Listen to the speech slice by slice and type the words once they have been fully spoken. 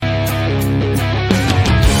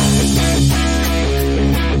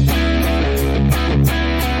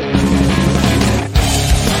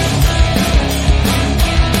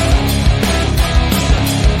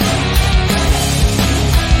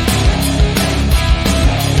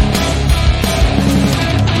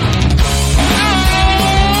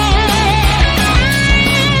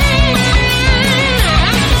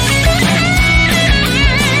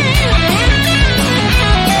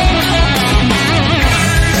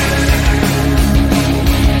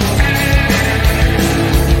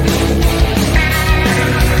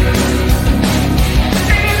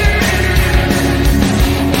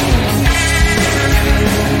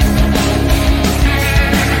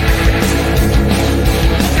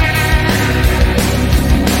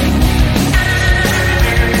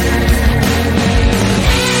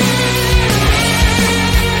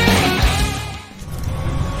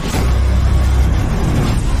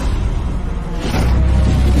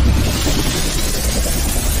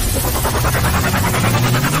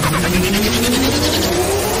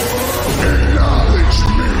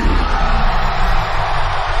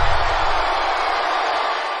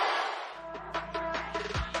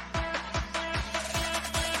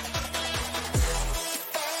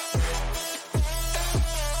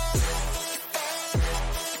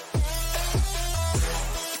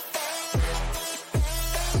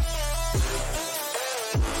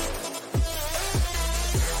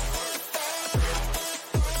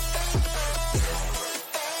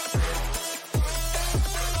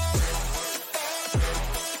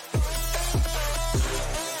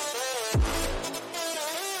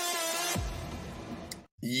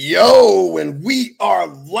Yo, and we are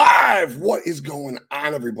live. What is going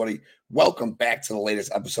on, everybody? Welcome back to the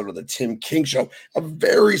latest episode of the Tim King Show, a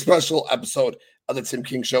very special episode of the Tim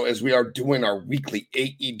King Show as we are doing our weekly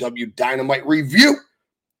AEW Dynamite review.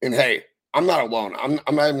 And hey, I'm not alone. I'm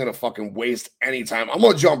not even going to fucking waste any time. I'm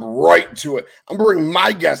going to jump right to it. I'm going to bring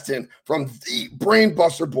my guest in from the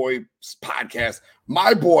Brainbuster Boys podcast,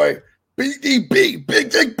 my boy, BDB,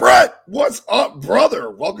 Big Dick Brett. What's up,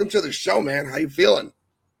 brother? Welcome to the show, man. How you feeling?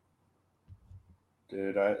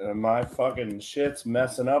 Dude, my fucking shit's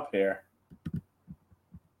messing up here.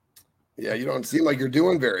 Yeah, you don't seem like you're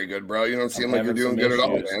doing very good, bro. You don't seem like you're doing good at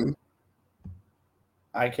all, man.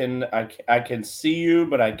 I can see you,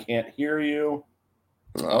 but I can't hear you.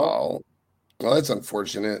 Oh, well, that's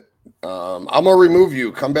unfortunate. I'm gonna remove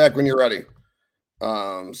you. Come back when you're ready.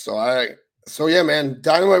 So yeah, man.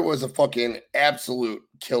 Dynamite was a fucking absolute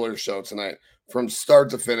killer show tonight, from start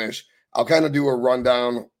to finish. I'll kind of do a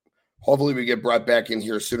rundown. Hopefully we get Brett back in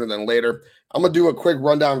here sooner than later. I'm going to do a quick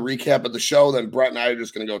rundown recap of the show. Then Brett and I are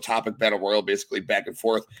just going to go topic battle royal, basically back and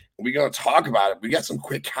forth. And we're going to talk about it. We got some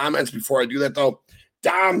quick comments before I do that, though.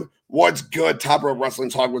 Dom, what's good? Top Rope Wrestling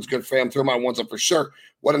Talk, what's good, fam? Throw my ones up for sure.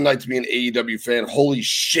 What a night to be an AEW fan. Holy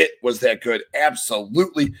shit, was that good?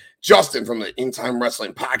 Absolutely. Justin from the In Time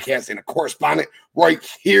Wrestling Podcast and a correspondent right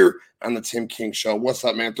here on the Tim King Show. What's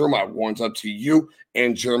up, man? Throw my ones up to you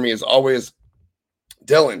and Jeremy, as always.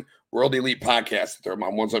 Dylan, World Elite Podcast. Throw my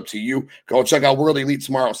ones up to you. Go check out World Elite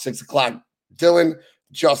tomorrow, 6 o'clock. Dylan,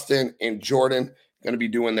 Justin, and Jordan going to be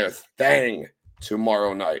doing their thing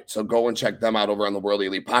tomorrow night. So go and check them out over on the World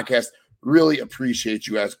Elite Podcast. Really appreciate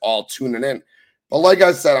you guys all tuning in. But like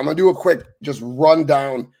I said, I'm going to do a quick just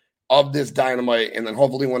rundown of this Dynamite. And then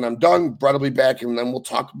hopefully when I'm done, Brett will be back and then we'll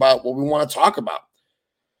talk about what we want to talk about.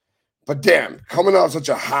 But damn, coming out such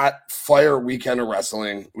a hot fire weekend of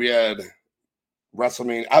wrestling, we had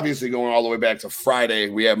WrestleMania, obviously going all the way back to Friday.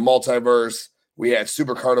 We had Multiverse, we had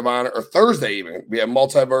Super Card of Honor, or Thursday even. We had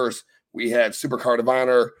Multiverse, we had Super Card of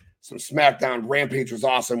Honor, some SmackDown. Rampage was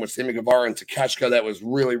awesome with Sammy Guevara and Takeshita. That was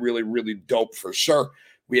really, really, really dope for sure.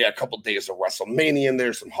 We had a couple days of WrestleMania in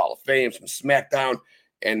there, some Hall of Fame, some SmackDown,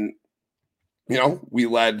 and we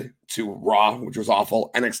led to Raw, which was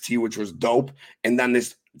awful, NXT, which was dope, and then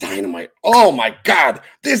this Dynamite. Oh my God,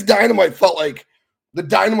 this Dynamite felt like the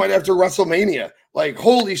Dynamite after WrestleMania. Like,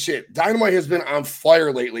 holy shit, Dynamite has been on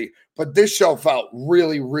fire lately, but this show felt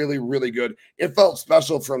really, really, really good. It felt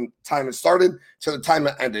special from time it started to the time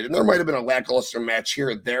it ended. And there might have been a lackluster match here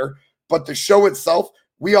and there, but the show itself,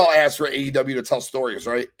 we all asked for AEW to tell stories,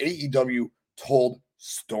 right? AEW told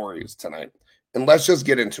stories tonight. And let's just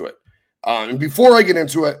get into it. And before I get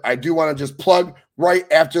into it, I do want to just plug right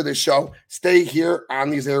after the show. Stay here on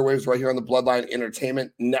these airwaves right here on the Bloodline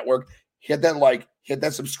Entertainment Network. Hit that like, hit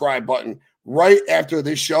that subscribe button. Right after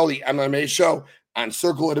this show, the MMA show on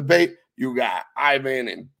Circle of Debate, you got Ivan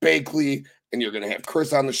and Bakley, and you're going to have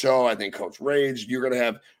Chris on the show. I think Coach Rage. You're going to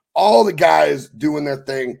have all the guys doing their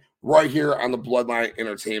thing right here on the Bloodline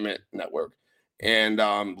Entertainment Network. And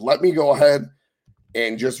let me go ahead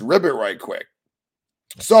and just rip it right quick.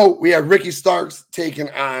 So we have Ricky Starks taking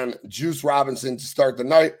on Juice Robinson to start the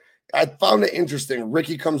night. I found it interesting.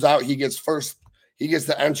 Ricky comes out. He gets first. He gets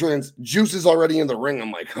the entrance. Juice is already in the ring.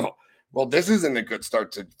 I'm like, oh, well, this isn't a good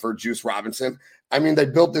start for Juice Robinson. I mean, they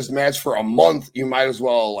built this match for a month. You might as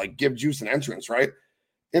well give Juice an entrance, right?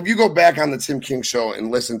 If you go back on the Tim King Show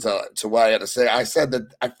and listen to what I had to say, I said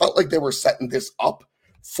that I felt like they were setting this up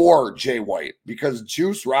for Jay White because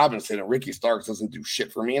Juice Robinson and Ricky Starks doesn't do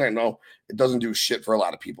shit for me, and I know it doesn't do shit for a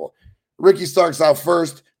lot of people. Ricky Starks out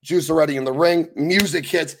first. Juice already in the ring. Music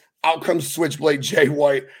hits. Out comes Switchblade Jay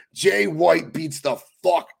White. Jay White beats the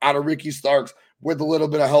fuck out of Ricky Starks with a little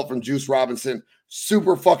bit of help from Juice Robinson.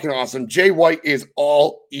 Super fucking awesome. Jay White is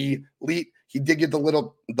all elite. He did get the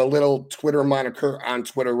little Twitter moniker on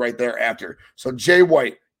Twitter right there after. So Jay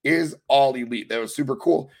White is all elite. That was super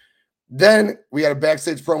cool. Then we had a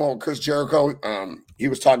backstage promo with Chris Jericho. He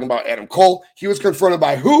was talking about Adam Cole. He was confronted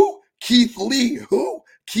by who? Keith Lee. Who?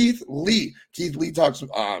 Keith Lee. Keith Lee talks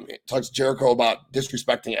to Jericho about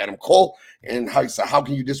disrespecting Adam Cole and how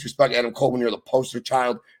can you disrespect Adam Cole when you're the poster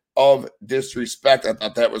child of disrespect. I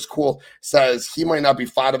thought that was cool. Says he might not be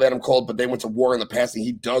fond of Adam Cole, but they went to war in the past and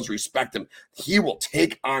he does respect him. He will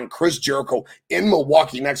take on Chris Jericho in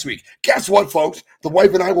Milwaukee next week. Guess what, folks? The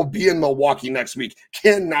wife and I will be in Milwaukee next week.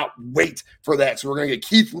 Cannot wait for that. So we're going to get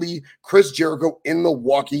Keith Lee, Chris Jericho in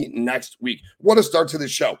Milwaukee next week. What a start to the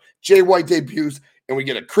show. Jay White debuts and we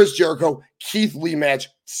get a Chris Jericho, Keith Lee match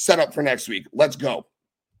set up for next week. Let's go.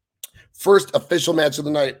 First official match of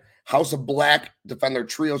the night. House of Black defend their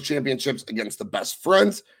trios championships against the Best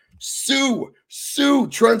Friends. Sue,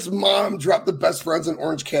 Trent's mom dropped the Best Friends and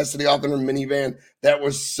Orange Cassidy off in her minivan. That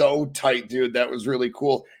was so tight, dude. That was really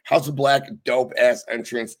cool. House of Black, dope ass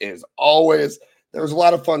entrance as always. There was a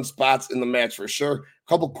lot of fun spots in the match for sure. A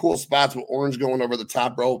couple cool spots with Orange going over the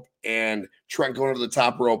top rope and Trent going over the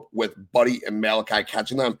top rope with Buddy and Malachi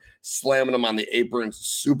catching them, slamming them on the apron.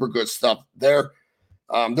 Super good stuff there.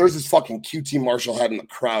 There's this fucking QT Marshall head in the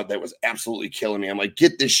crowd that was absolutely killing me. I'm like,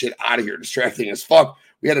 get this shit out of here, distracting as fuck.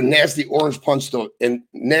 We had a nasty orange punch to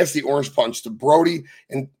Brody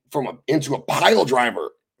and into a pile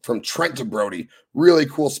driver from Trent to Brody. Really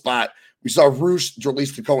cool spot. We saw Roosh,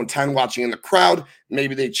 Jalisco, and 10 watching in the crowd.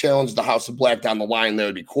 Maybe they challenged the House of Black down the line. That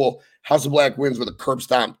would be cool. House of Black wins with a curb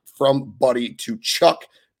stomp from Buddy to Chuck.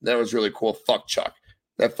 That was really cool. Fuck Chuck.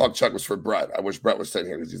 That fuck Chuck was for Brett. I wish Brett was sitting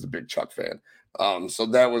here because he's a big Chuck fan. So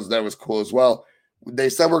that was cool as well. They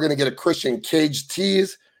said we're going to get a Christian Cage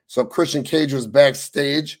tease. So Christian Cage was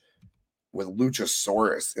backstage with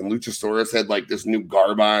Luchasaurus, and Luchasaurus had like this new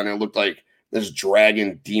garb on. It looked like this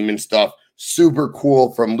dragon demon stuff. Super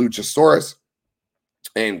cool from Luchasaurus.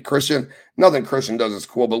 And Christian, nothing Christian does is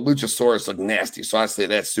cool, but Luchasaurus looked nasty. So I say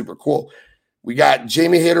that's super cool. We got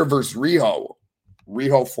Jamie Hayter versus Riho.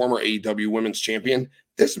 Riho, former AEW Women's Champion.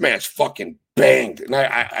 This match fucking banged. And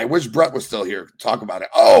I wish Brett was still here to talk about it.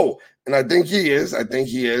 Oh, and I think he is.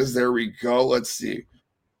 There we go. Let's see.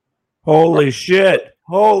 Holy shit.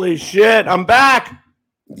 I'm back.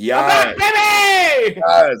 Yes. I'm back, baby.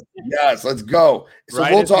 Yes. Let's go. So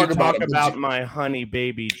right, we'll talk about my honey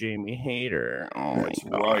baby Jamie Hayter. Oh, that's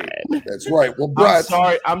my right. God. That's right. Well, Brett.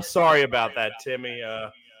 I'm sorry about that, Timmy.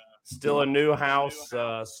 Still a new house.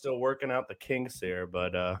 Still working out the kinks here,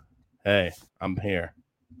 but hey, I'm here.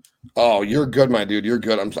 Oh, you're good, my dude. You're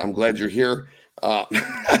good. I'm glad you're here.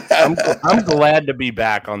 I'm glad to be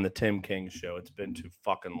back on the Tim King show. It's been too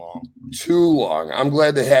fucking long. Too long. I'm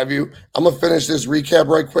glad to have you. I'm gonna finish this recap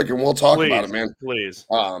right quick and we'll talk about it, man. Please.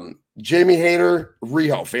 Jamie Hayter,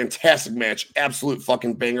 Riho, fantastic match, absolute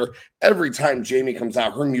fucking banger. Every time Jamie comes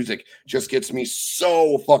out, her music just gets me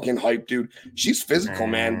so fucking hyped, dude. She's physical,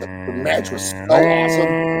 man. The match was so awesome.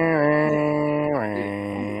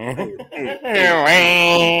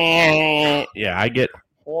 Yeah, I get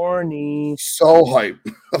horny. So hype.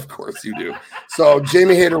 Of course you do. So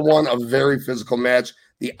Jamie Hayter won a very physical match.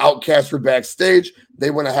 The Outcasts were backstage.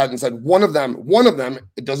 They went ahead and said one of them,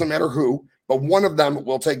 it doesn't matter who, but one of them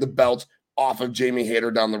will take the belt off of Jamie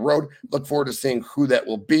Hayter down the road. Look forward to seeing who that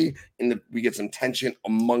will be, and we get some tension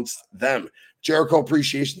amongst them. Jericho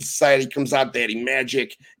Appreciation Society comes out, Daddy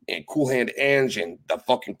Magic and Cool Hand Ange and the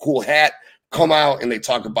fucking cool hat come out, and they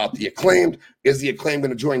talk about the Acclaimed. Is the Acclaimed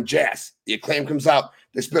going to join Jazz? The Acclaimed comes out.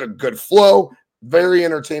 They spit a good flow, very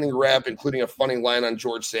entertaining rap, including a funny line on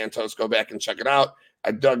George Santos. Go back and check it out.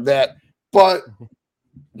 I dug that. But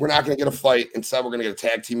we're not going to get a fight. Instead, we're going to get a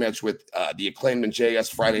tag team match with the Acclaimed and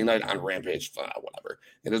JS Friday night on Rampage. Whatever.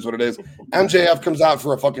 It is what it is. MJF comes out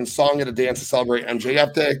for a fucking song and a dance to celebrate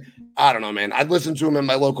MJF Day. I don't know, man. I'd listen to him in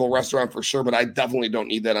my local restaurant for sure, but I definitely don't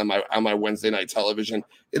need that on my Wednesday night television.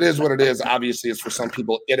 It is what it is. Obviously, it's for some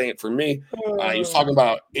people. It ain't for me. He was talking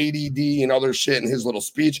about ADD and other shit in his little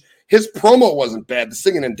speech. His promo wasn't bad. The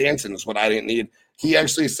singing and dancing is what I didn't need. He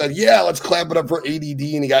actually said, yeah, let's clap it up for ADD,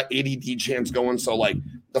 and he got ADD chants going. So, like,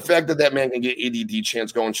 the fact that that man can get ADD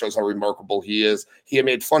chants going shows how remarkable he is. He had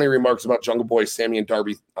made funny remarks about Jungle Boy, Sammy, and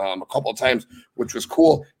Darby a couple of times, which was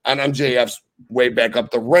cool. On MJF's way back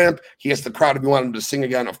up the ramp, he asked the crowd if he wanted him to sing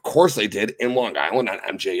again. Of course they did in Long Island on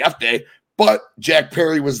MJF Day. But Jack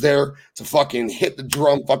Perry was there to fucking hit the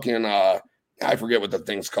drum, I forget what the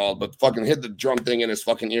thing's called, but fucking hit the drum thing in his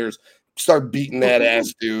fucking ears, start beating that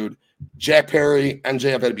ass, dude. Jack Perry,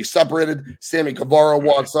 MJF had to be separated. Sammy Guevara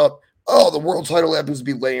walks up. Oh, the world title happens to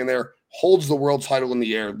be laying there, holds the world title in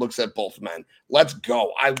the air, looks at both men. Let's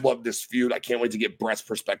go. I love this feud. I can't wait to get Brett's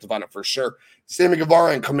perspective on it for sure. Sammy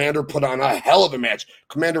Guevara and Commander put on a hell of a match.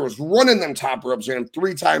 Commander was running them top ropes, ran him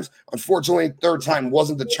 3 times. Unfortunately, third time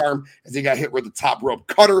wasn't the charm as he got hit with the top rope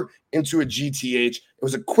cutter into a GTH. It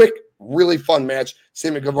was a quick, really fun match.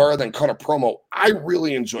 Sammy Guevara then cut a promo. I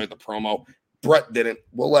really enjoyed the promo. Brett didn't.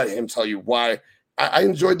 We'll let him tell you why. I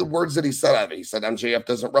enjoyed the words that he said out of it. He said MJF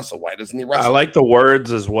doesn't wrestle. Why doesn't he wrestle? I like the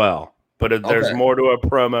words as well, but there's more to a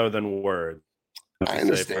promo than words. I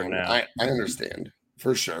understand. I understand.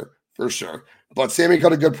 For sure. But Sammy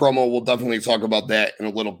cut a good promo. We'll definitely talk about that in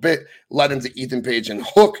a little bit. Led into Ethan Page and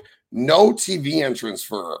Hook. No TV entrance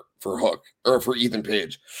for Hook or for Ethan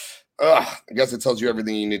Page. I guess it tells you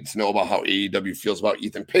everything you need to know about how AEW feels about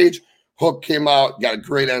Ethan Page. Hook came out, got a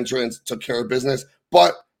great entrance, took care of business.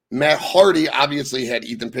 But Matt Hardy obviously had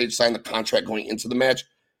Ethan Page sign the contract going into the match.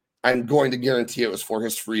 I'm going to guarantee it was for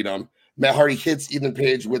his freedom. Matt Hardy hits Ethan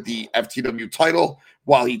Page with the FTW title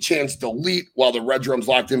while he chants delete while the red drum's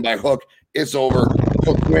locked in by Hook. It's over.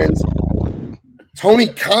 Hook wins. Tony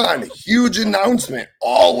Khan, huge announcement.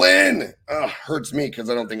 All in. Hurts me because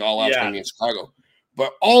I don't think All Out's going to be in Chicago.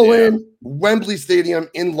 But all in Wembley Stadium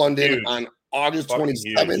in London on August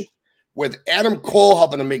 27th with Adam Cole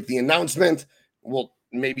helping to make the announcement. Well,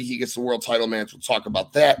 maybe he gets the world title match. We'll talk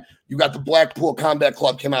about that. You got the Blackpool Combat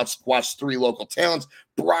Club came out, squashed 3 local talents.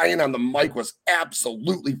 Brian on the mic was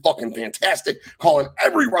absolutely fucking fantastic, calling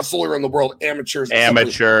every wrestler in the world amateurs.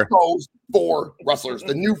 Amateur. Those 4 wrestlers.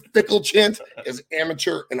 The new fickle chant is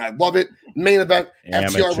amateur, and I love it. Main event,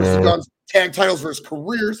 FTR versus Guns, tag titles versus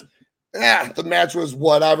careers. The match was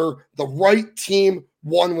whatever. The right team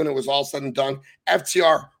won when it was all said and done.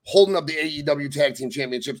 FTR holding up the AEW Tag Team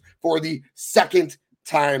Championships for the second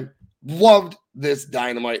time. Loved this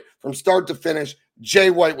Dynamite from start to finish. Jay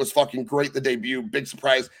White was fucking great. The debut, big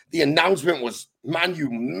surprise. The announcement was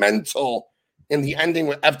monumental in the ending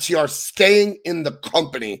with FTR staying in the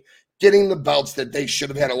company, getting the belts that they should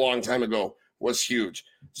have had a long time ago was huge.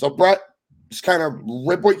 So, Brett, just kind of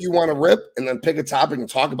rip what you want to rip and then pick a topic and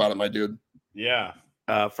talk about it, my dude. Yeah.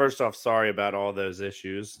 First off, sorry about all those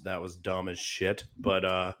issues. That was dumb as shit,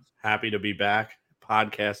 but happy to be back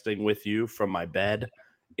podcasting with you from my bed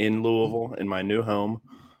in Louisville in my new home.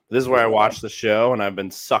 This is where I watch the show, and I've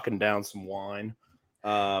been sucking down some wine.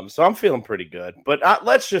 So I'm feeling pretty good. But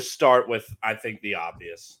let's just start with, I think, the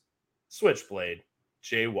obvious. Switchblade,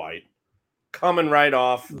 Jay White, coming right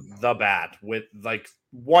off the bat with like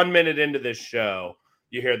 1 minute into this show,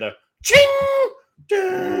 you hear the ching,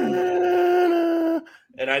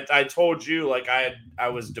 and I told you, like, I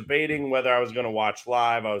was debating whether I was going to watch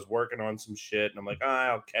live. I was working on some shit, and I'm like,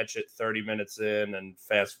 I'll catch it 30 minutes in and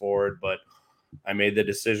fast forward. But I made the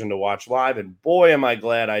decision to watch live, and boy, am I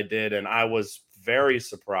glad I did. And I was very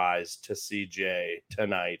surprised to see Jay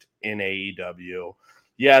tonight in AEW.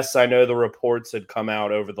 Yes, I know the reports had come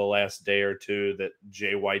out over the last day or two that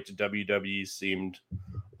Jay White to WWE seemed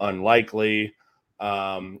unlikely.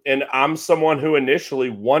 And I'm someone who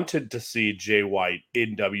initially wanted to see Jay White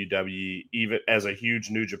in WWE, even as a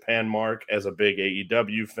huge New Japan mark, as a big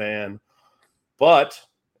AEW fan. But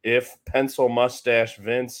if pencil mustache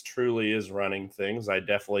Vince truly is running things, I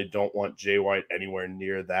definitely don't want Jay White anywhere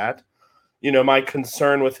near that. You know, my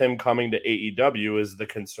concern with him coming to AEW is the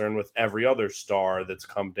concern with every other star that's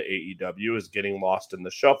come to AEW is getting lost in the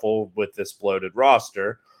shuffle with this bloated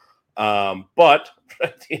roster. But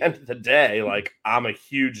at the end of the day, like, I'm a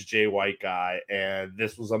huge Jay White guy, and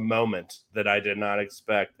this was a moment that I did not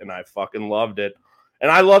expect, and I fucking loved it. And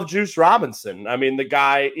I love Juice Robinson. I mean, the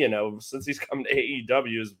guy, you know, since he's come to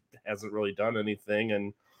AEW, hasn't really done anything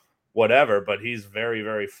and whatever, but he's very,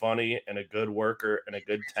 very funny and a good worker and a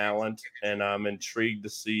good talent, and I'm intrigued to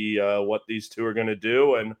see what these two are going to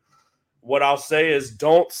do. And what I'll say is,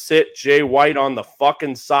 don't sit Jay White on the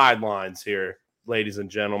fucking sidelines here, ladies and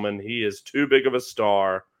gentlemen. He is too big of a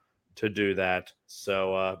star to do that.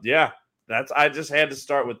 So, yeah, I just had to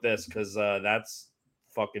start with this because that's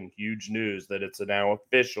fucking huge news that it's now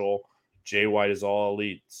official. Jay White is all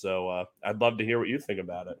elite. So I'd love to hear what you think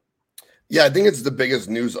about it. Yeah, I think it's the biggest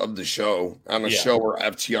news of the show, on a show where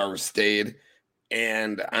FTR stayed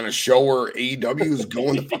and on a show where AEW is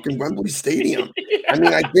going to fucking Wembley Stadium. I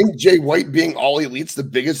mean, I think Jay White being all elite's the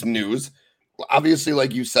biggest news. Obviously,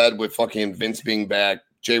 like you said, with fucking Vince being back,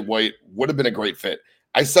 Jay White would have been a great fit.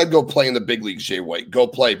 I said go play in the big leagues, Jay White. Go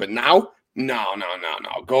play. But now, no.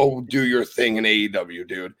 Go do your thing in AEW,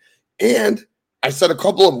 dude. And I said a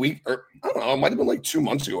couple of weeks, or I don't know, it might have been like 2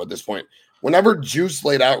 months ago at this point. Whenever Juice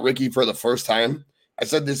laid out Ricky for the first time, I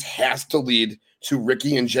said this has to lead to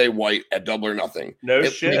Ricky and Jay White at Double or Nothing.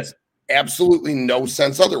 It makes absolutely no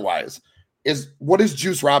sense otherwise. What is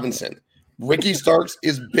Juice Robinson? Ricky Starks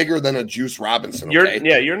is bigger than a Juice Robinson.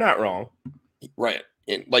 Okay? You're not wrong. Right.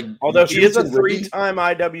 Although he is a 3-time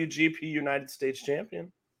IWGP United States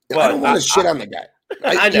champion. I don't want to shit on the guy.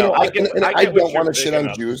 I don't want to shit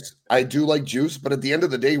on Juice. I do like Juice, but at the end of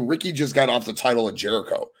the day, Ricky just got off the title of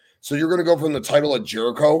Jericho. So you're going to go from the title of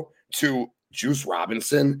Jericho to Juice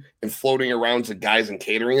Robinson and floating around to guys and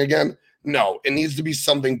catering again? No, it needs to be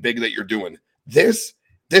something big that you're doing. This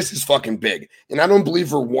is fucking big. And I don't believe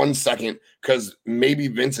for 1 second, because maybe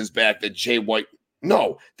Vince is back, that Jay White.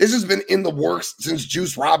 No, this has been in the works since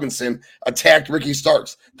Juice Robinson attacked Ricky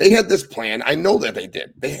Starks. They had this plan. I know that they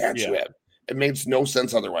did. They had to have. It makes no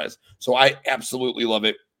sense otherwise. So I absolutely love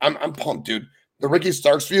it. I'm pumped, dude. The Ricky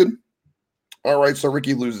Starks feud. All right, so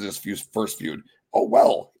Ricky loses his first feud. Oh,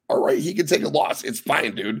 well, all right, he can take a loss. It's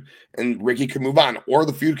fine, dude. And Ricky can move on, or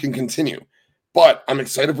the feud can continue. But I'm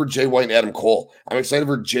excited for Jay White and Adam Cole. I'm excited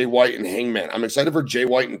for Jay White and Hangman. I'm excited for Jay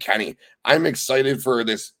White and Kenny. I'm excited for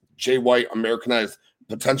this Jay White Americanized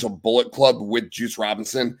potential Bullet Club with Juice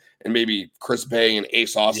Robinson and maybe Chris Bay and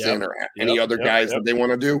Ace Austin or any other guys that they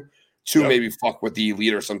want to do to maybe fuck with the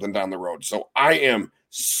Elite or something down the road. So I am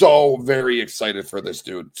so very excited for this,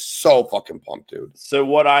 dude. So fucking pumped, dude. So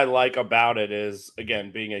what I like about it is,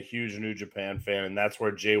 again, being a huge New Japan fan, and that's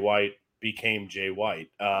where Jay White became Jay White.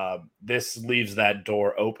 This leaves that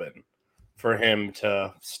door open for him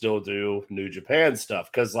to still do New Japan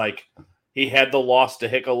stuff. Because, like, he had the loss to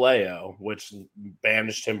Hikuleo, which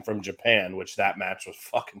banished him from Japan, which that match was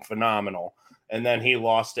fucking phenomenal. And then he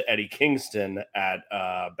lost to Eddie Kingston at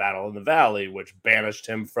Battle in the Valley, which banished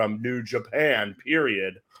him from New Japan,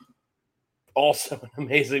 period. Also an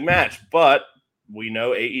amazing match. But we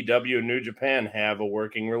know AEW and New Japan have a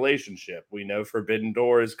working relationship. We know Forbidden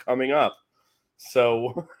Door is coming up.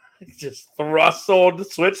 So just thrust old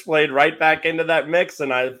Switchblade right back into that mix,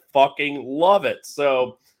 and I fucking love it.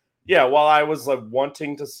 So, yeah, while I was like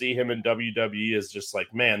wanting to see him in WWE, is just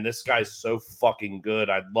like, man, this guy's so fucking good.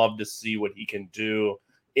 I'd love to see what he can do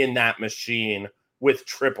in that machine with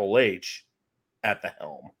Triple H at the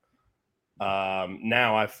helm.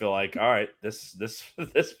 Now I feel like, all right, this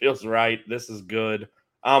feels right. This is good.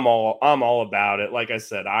 I'm all about it. Like I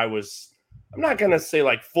said, I'm not gonna say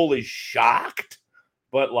like fully shocked,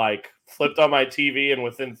 but like flipped on my TV and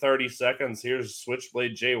within 30 seconds, here's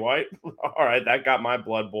Switchblade Jay White. All right, that got my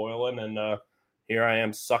blood boiling, and here I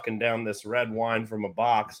am sucking down this red wine from a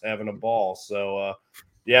box, having a ball. So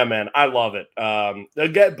yeah, man, I love it.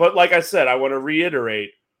 Again, but like I said, I want to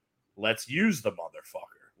reiterate, let's use the motherfucker.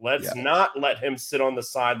 Let's not let him sit on the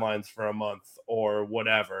sidelines for a month or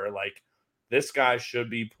whatever. Like, this guy should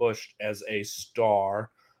be pushed as a star.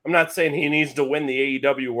 I'm not saying he needs to win the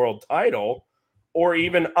AEW world title or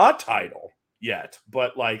even a title yet,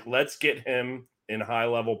 but like, let's get him in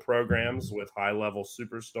high-level programs with high-level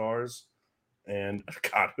superstars. And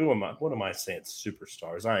God, what am I saying?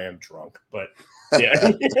 Superstars. I am drunk, but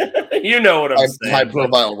yeah, you know what I'm saying.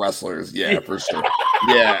 High-profile wrestlers, for sure.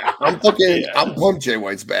 Yeah, I'm pumped. Jay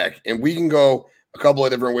White's back, and we can go a couple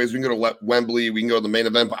of different ways. We can go to Wembley. We can go to the main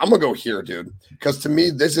event, but I'm gonna go here, dude, because to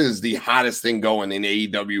me, this is the hottest thing going in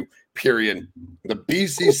AEW. Period. The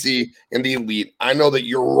BCC and the Elite. I know that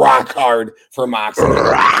you're rock hard for Moxley.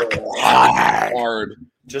 Rock hard,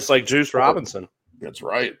 just like Juice Robinson. That's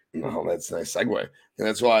right. No, that's a nice segue. And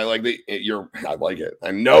that's why I like I like it.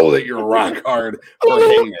 I know that you're rock hard for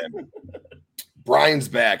Hangman. Brian's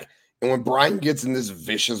back. And when Brian gets in this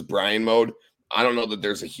vicious Brian mode, I don't know that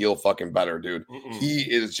there's a heel fucking better, dude. He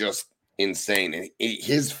is just insane. And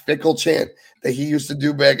his fickle chant that he used to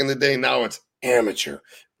do back in the day, now it's amateur.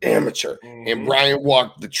 And Brian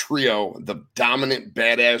walked the trio, the dominant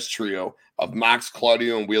badass trio of Mox,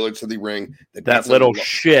 Claudio, and Wheeler to the ring. That little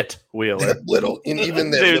shit Wheeler. And even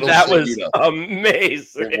that dude, little that shit, was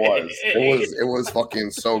amazing. It was fucking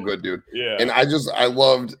so good, dude. Yeah. And I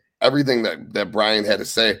loved everything that Brian had to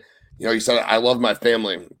say. You know, he said, I love my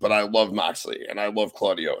family, but I love Moxley, and I love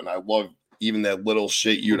Claudio, and I love even that little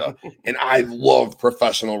shit Yuta. And I love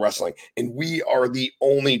professional wrestling. And we are the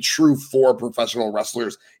only true 4 professional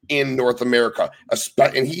wrestlers in North America.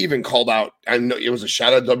 And he even called out, I know it was a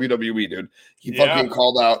shout out WWE, dude. He fucking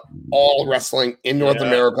called out all wrestling in North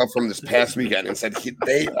America from this past weekend and said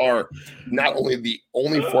they are not only the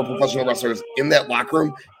only 4 professional wrestlers in that locker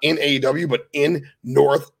room in AEW, but in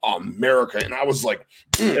North America. And I was like,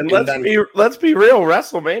 and let's be real,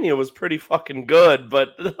 WrestleMania was pretty fucking good, but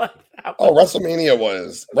like, WrestleMania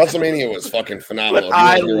was fucking phenomenal.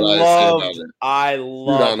 I loved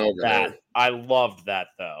that. I loved that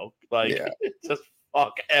though. Like, just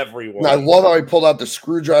fuck everyone. And I love how he pulled out the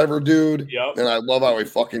screwdriver, dude. Yep. And I love how he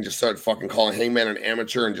fucking just started fucking calling Hangman an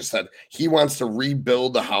amateur and just said he wants to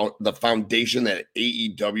rebuild the foundation that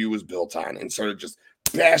AEW was built on, and started just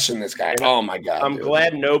bashing this guy. Oh my God. I'm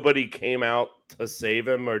glad nobody came out to save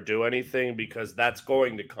him or do anything, because that's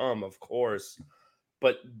going to come, of course.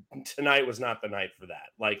 But tonight was not the night for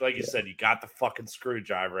that. Like you said, you got the fucking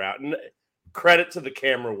screwdriver out. And credit to the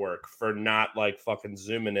camera work for not like fucking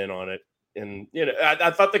zooming in on it. And, you know, I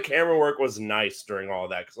thought the camera work was nice during all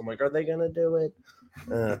that, because I'm like, are they going to do it?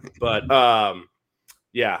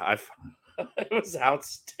 Yeah, it was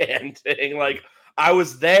outstanding. Like, I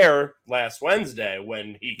was there last Wednesday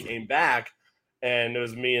when he came back, and it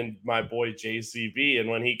was me and my boy JCB. And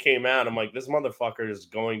when he came out, I'm like, this motherfucker is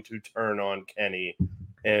going to turn on Kenny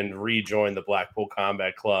and rejoin the Blackpool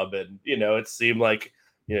Combat Club. And, you know, it seemed like,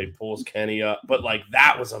 you know, he pulls Kenny up. But, like,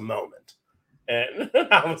 that was a moment. And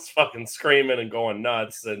I was fucking screaming and going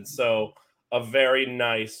nuts. And so a very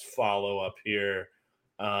nice follow-up here.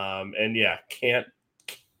 And yeah,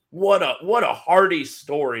 what a hearty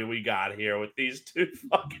story we got here with these two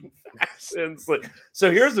fucking factions.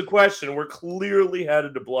 So here's the question. We're clearly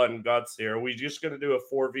headed to blood and guts here. Are we just going to do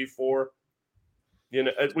a 4v4?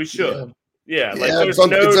 We should. Yeah, there's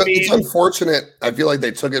it's unfortunate. I feel like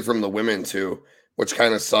they took it from the women too, which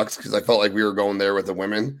kind of sucks because I felt like we were going there with the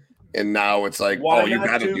women, and now it's like, you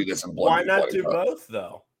got to do this in blood. Why not do both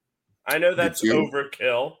though? I know that's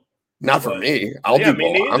overkill. Not for me. I'll do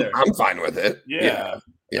both. I'm fine with it. Yeah.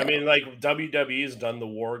 I mean, WWE's done the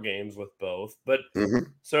War Games with both, but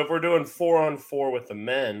so if we're doing 4-on-4 with the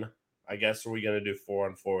men, I guess are we going to do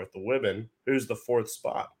 4-on-4 with the women? Who's the fourth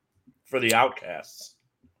spot for the Outcasts?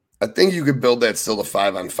 I think you could build that still to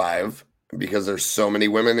 5-on-5 because there's so many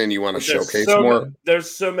women and you want to showcase more. There's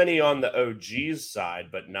so many on the OG's side,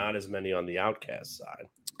 but not as many on the Outcast side.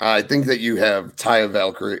 I think that you have Taya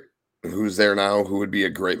Valkyrie, who's there now, who would be a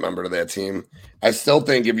great member to that team. I still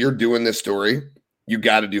think if you're doing this story, you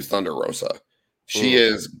got to do Thunder Rosa. She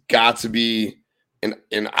has got to be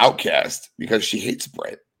an outcast because she hates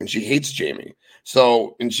Brett and she hates Jamie.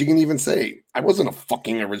 So, and she can even say, I wasn't a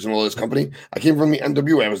fucking original of this company. I came from the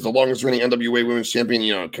NWA. I was the longest reigning NWA women's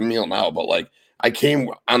champion, Camille now, but I came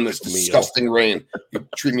on this disgusting reign. You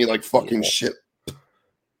treat me like fucking shit.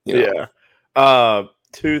 Yeah.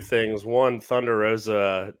 Two things. One, Thunder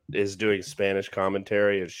Rosa is doing Spanish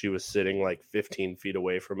commentary, and she was sitting 15 feet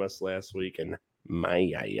away from us last week, and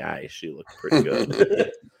she looked pretty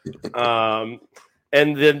good.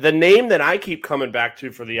 And the name that I keep coming back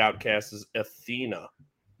to for the Outcast is Athena.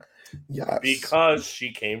 Yes. Because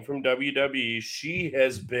she came from WWE. She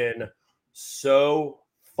has been so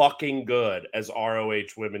fucking good as ROH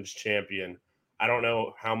Women's Champion. I don't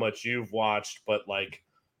know how much you've watched, but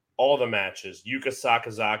all the matches. Yuka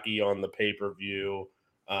Sakazaki on the pay-per-view.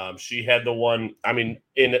 She had the one,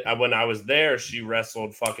 when I was there, she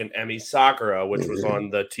wrestled fucking Emi Sakura, which was on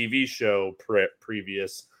the TV show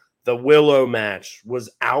previous. The Willow match was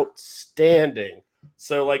outstanding.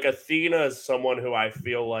 So, Athena is someone who I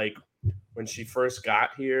feel like when she first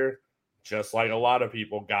got here, just like a lot of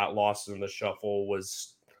people got lost in the shuffle,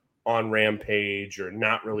 was on Rampage or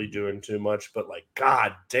not really doing too much. But,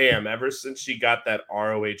 god damn, ever since she got that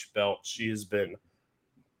ROH belt, she has been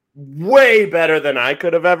way better than I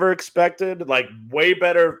could have ever expected. Way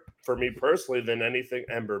better for me personally than anything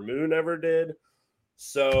Ember Moon ever did.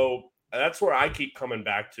 So that's where I keep coming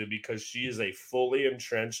back to because she is a fully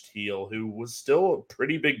entrenched heel who was still a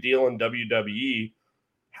pretty big deal in WWE.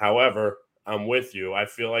 However, I'm with you. I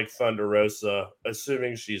feel like Thunder Rosa,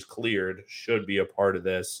 assuming she's cleared, should be a part of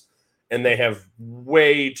this. And they have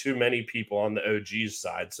way too many people on the OG's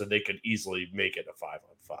side, so they could easily make it a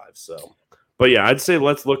 5-on-5. So, but yeah, I'd say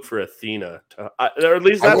let's look for Athena. Or at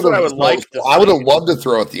least that's what I would like to see. I would have loved to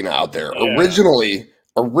throw Athena out there. Yeah. Originally,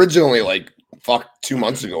 2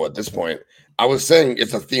 months ago at this point, I was saying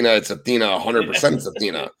it's Athena, 100% it's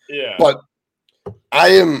Athena. Yeah. But I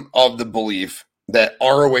am of the belief that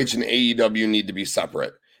ROH and AEW need to be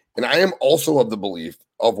separate. And I am also of the belief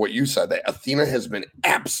of what you said, that Athena has been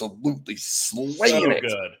absolutely slaying it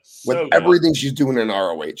with everything she's doing in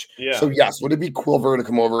ROH. Yeah. So yes, would it be cool for her to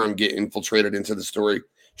come over and get infiltrated into the story?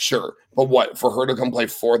 Sure. But what, for her to come play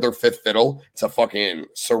fourth or fifth fiddle to fucking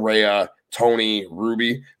Saraya, Tony,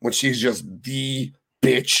 Ruby, when she's just the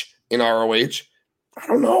bitch in ROH? I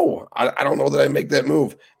don't know. I don't know that I make that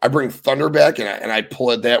move. I bring Thunder back and I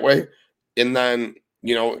pull it that way. And then,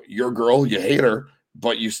 your girl, you hate her,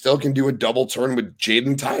 but you still can do a double turn with Jade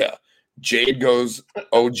and Taya. Jade goes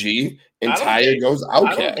OG and Taya goes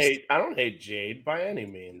Outcast. I don't hate Jade by any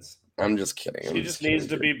means. I'm just kidding. She just needs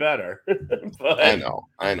to be better. But, I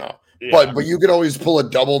know. Yeah. But you could always pull a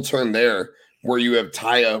double turn there where you have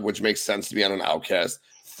Taya, which makes sense to be on an Outcast,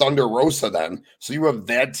 Thunder Rosa then. So you have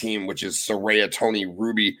that team, which is Saraya, Tony,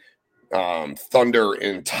 Ruby, Thunder,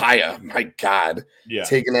 and Taya. My God. Yeah.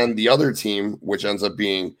 Taking on the other team, which ends up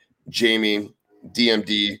being Jamie,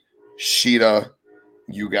 DMD, Sheeta.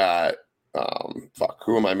 You got,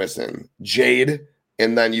 who am I missing? Jade.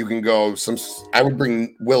 And then you can go I would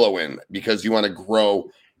bring Willow in because you want to grow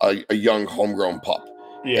a young homegrown pup.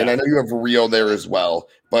 Yeah. And I know you have Rio there as well,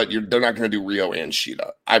 but they're not going to do Rio and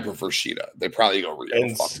Sheeta. I prefer Sheeta. They probably go Rio.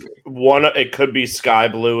 And it could be Sky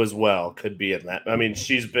Blue as well. Could be in that. I mean,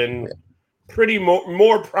 she's been pretty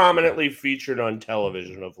more prominently featured on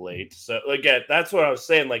television of late. So again, that's what I was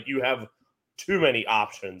saying. You have too many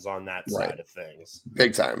options on that side of things.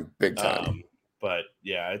 Big time. But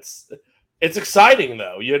yeah, it's exciting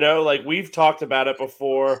though. We've talked about it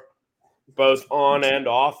before, both on and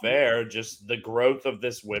off air, just the growth of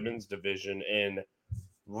this women's division and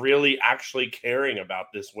really actually caring about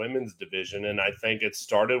this women's division. And I think it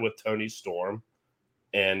started with Toni Storm,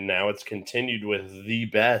 and now it's continued with the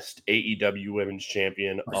best AEW women's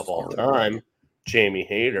champion of all time, Jamie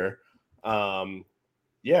Hayter.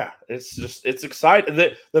 Yeah, it's exciting.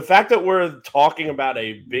 The fact that we're talking about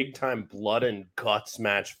a big time blood and guts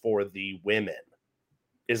match for the women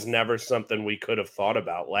is never something we could have thought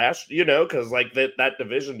about last, because like that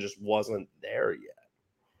division just wasn't there yet.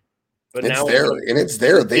 But it's now there, and it's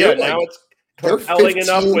there. Now it's compelling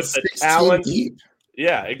enough with the talent. Deep.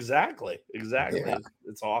 Yeah, exactly. Yeah.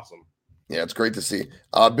 It's awesome. Yeah, it's great to see.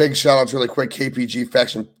 Big shout outs really quick. KPG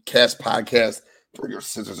Faction Cast Podcast for your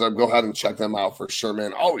scissors up. Go ahead and check them out for sure,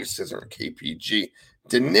 man. Always scissoring KPG.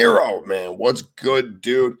 De Niro, man. What's good,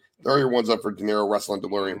 dude? Throw your ones up for De Niro Wrestling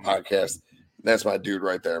DeLorean Podcast. That's my dude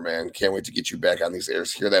right there, man. Can't wait to get you back on these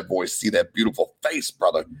airs. Hear that voice, see that beautiful face,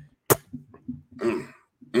 brother.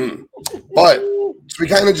 But so we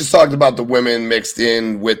kind of just talked about the women mixed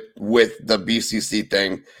in with the BCC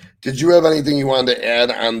thing. Did you have anything you wanted to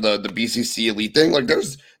add on the BCC Elite thing? Like,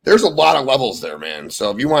 there's a lot of levels there, man.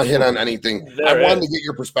 So if you want to hit on anything, I wanted to get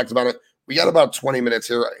your perspective on it. We got about 20 minutes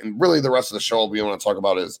here, and really the rest of the show we want to talk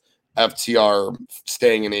about is FTR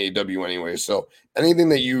staying in AEW anyway. So anything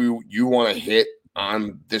that you want to hit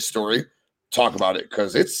on this story, talk about it,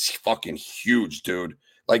 because it's fucking huge, dude.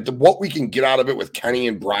 Like what we can get out of it with Kenny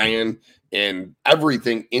and Brian and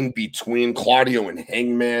everything in between, Claudio and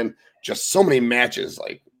Hangman, just so many matches.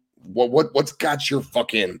 Like what's got your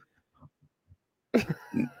fucking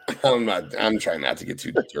I'm trying not to get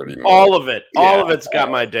too dirty. Man. All of it's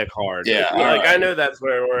got my dick hard. Yeah. Like I know that's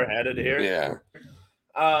where we're headed here. Yeah.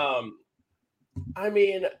 I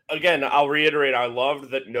mean, again, I'll reiterate, I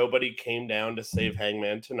loved that nobody came down to save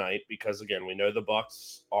Hangman tonight because, again, we know the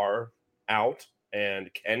Bucks are out and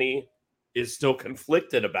Kenny is still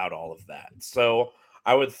conflicted about all of that. So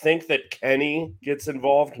I would think that Kenny gets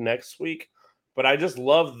involved next week, but I just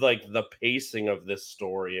love like the pacing of this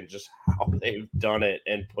story and just how they've done it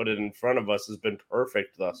and put it in front of us has been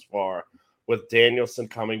perfect thus far, with Danielson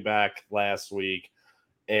coming back last week.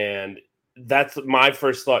 And that's my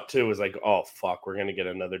first thought too, is like, oh fuck, we're gonna get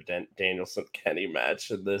another Danielson Kenny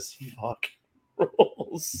match in this fuck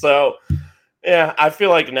rules. So yeah, I feel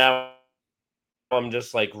like now I'm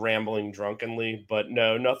just like rambling drunkenly, but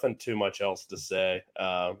no, nothing too much else to say.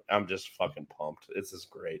 I'm just fucking pumped. This is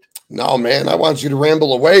great. No, man, I want you to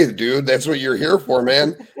ramble away, dude. That's what you're here for,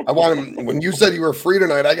 man. When you said you were free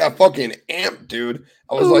tonight, I got fucking amped, dude.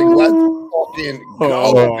 I was like, let's fucking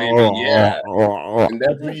go, baby. Yeah. And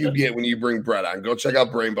that's what you get when you bring Brett on. Go check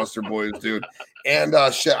out Brainbuster Boys, dude. And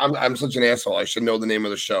shit, I'm such an asshole. I should know the name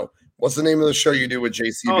of the show. What's the name of the show you do with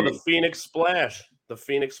JCB? Oh, the Phoenix Splash. The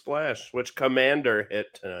Phoenix Splash, which Commander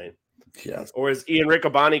hit tonight. Yes. Or as Ian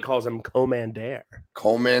Riccaboni calls him, Commander.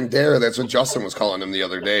 Commander. That's what Justin was calling him the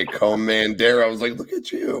other day. Commander. I was like, look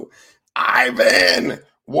at you. Ivan,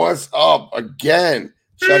 what's up again?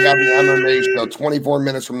 Check out the MMA show 24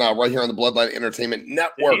 minutes from now, right here on the Bloodline Entertainment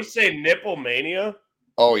Network. Did you say Nipple Mania?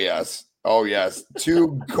 Oh, yes. Oh, yes.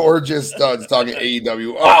 Two gorgeous studs talking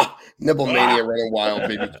AEW. Oh, Nipple Mania running wild,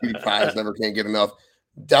 baby. Cutie pies never can't get enough.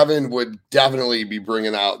 Devin would definitely be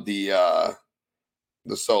bringing out the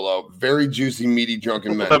solo. Very juicy, meaty,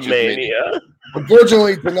 drunken men. Mania.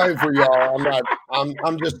 Unfortunately, tonight for y'all,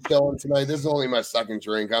 I'm just chilling tonight. This is only my second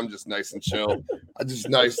drink. I'm just nice and chill. I just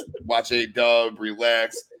nice watch A-Dub,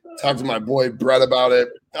 relax, talk to my boy Brett about it.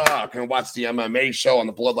 Gonna watch the MMA show on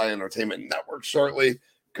the Bloodline Entertainment Network shortly.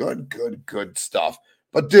 Good stuff.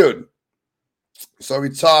 But dude, so we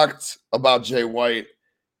talked about Jay White.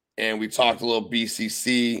 And we talked a little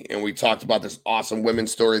BCC, and we talked about this awesome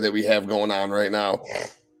women's story that we have going on right now.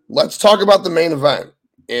 Let's talk about the main event.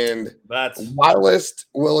 And Wildest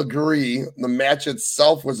will agree the match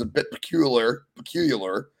itself was a bit peculiar.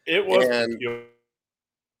 It was peculiar.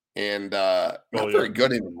 And not very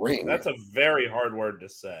good in the ring. That's a very hard word to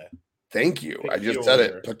say. Thank you. Peculiar. I just said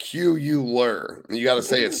it. Peculiar. You got to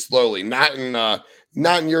say it slowly. Not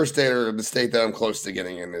in your state or the state that I'm close to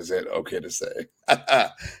getting in. Is it okay to say?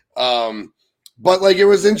 But like it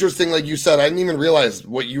was interesting, like you said, I didn't even realize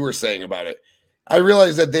what you were saying about it. I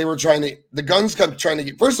realized that they were the Guns kept trying to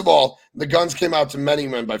get. First of all, the Guns came out to Many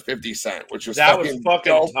Men by 50 Cent, which was fucking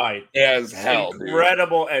tight as hell.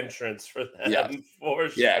 Incredible entrance for them. Yeah, for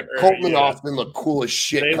sure. Yeah, Colton Austin looked cool as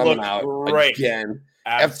shit coming out great. Again.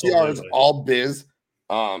 Absolutely. FTR is all biz.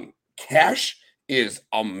 Cash is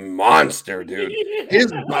a monster, dude.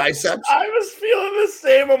 His biceps. I was feeling the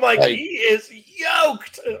same. I'm like he is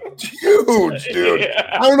yoked. Dude.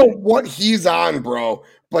 Yeah. I don't know what he's on, bro,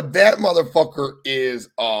 but that motherfucker is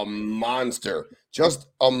a monster. Just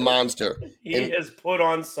a monster. He has put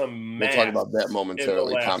on some masks. We'll talk about that momentarily. In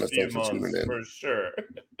the last Thomas, few thanks for tuning months, in. for sure.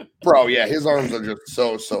 Bro, yeah, his arms are just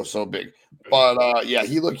so big. But yeah,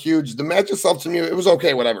 he looked huge. The match itself to me, it was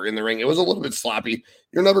okay, whatever, in the ring. It was a little bit sloppy.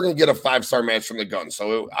 You're never going to get a 5-star match from the Guns,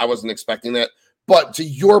 so I wasn't expecting that. But to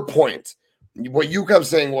your point, what you kept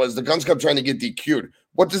saying was the Guns kept trying to get DQ'd.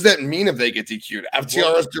 What does that mean if they get DQ'd?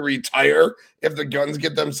 FTR has to retire if the Guns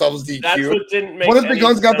get themselves DQ'd? That's what didn't make What if the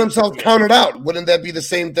Guns got sense themselves counted out? Wouldn't that be the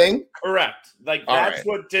same thing? Correct. Like, All that's right.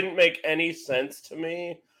 what didn't make any sense to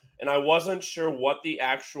me. And I wasn't sure what the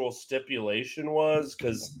actual stipulation was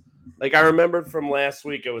because, like, I remembered from last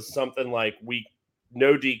week, it was something like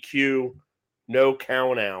no DQ, no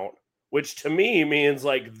count out, which to me means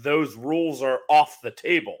like those rules are off the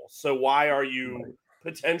table. So why are you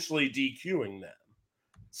potentially DQing them?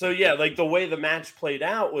 So yeah, like the way the match played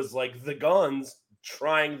out was like the Guns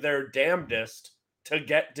trying their damnedest to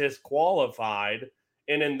get disqualified.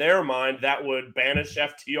 And in their mind, that would banish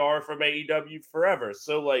FTR from AEW forever.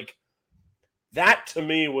 So like that to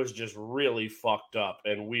me was just really fucked up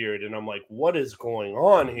and weird. And I'm like, what is going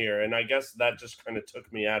on here? And I guess that just kind of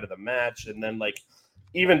took me out of the match. And then like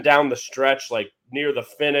even down the stretch, like near the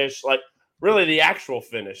finish, like really the actual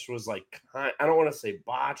finish was like, I don't want to say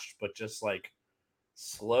botched, but just like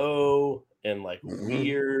slow and like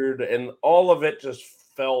weird. And all of it just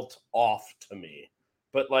felt off to me.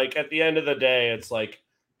 But like at the end of the day, it's like,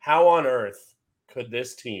 how on earth could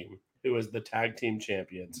this team, who is the tag team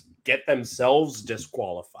champions, get themselves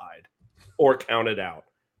disqualified or counted out,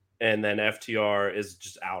 and then FTR is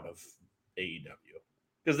just out of AEW?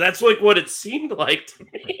 Because that's like what it seemed like to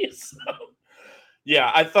me. So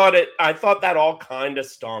yeah, I thought that all kind of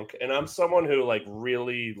stunk. And I'm someone who like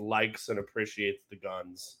really likes and appreciates the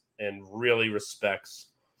Guns and really respects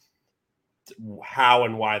how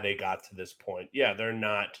and why they got to this point. Yeah, they're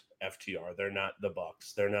not FTR. They're not the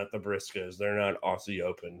Bucks. They're not the Briscoes. They're not Aussie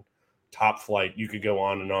Open. Top Flight. You could go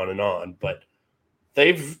on and on and on, but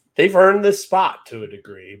they've earned this spot to a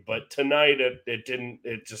degree. But tonight it didn't.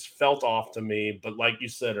 It just felt off to me. But like you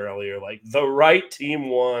said earlier, like the right team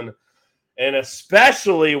won, and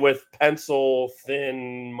especially with pencil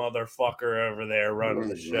thin motherfucker over there running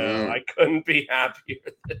the show, I couldn't be happier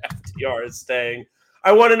that FTR is staying.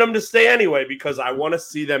 I wanted them to stay anyway because I want to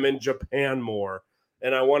see them in Japan more.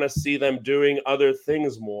 And I want to see them doing other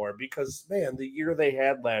things more because, man, the year they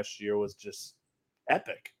had last year was just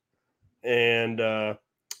epic. And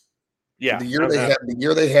yeah, the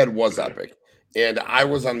year they had was epic. And I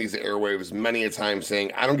was on these airwaves many a time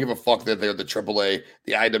saying, I don't give a fuck that they're the AAA,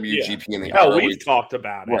 the IWGP, and the ROH. We've talked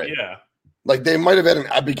about it. Right. Yeah. Like they might have had an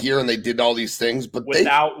epic year and they did all these things, but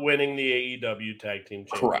without winning the AEW Tag Team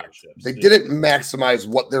Championships. Correct. They didn't maximize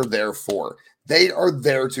what they're there for. They are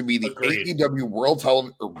there to be the AEW World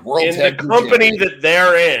Tag Team company that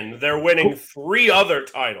they're in. They're winning 3 other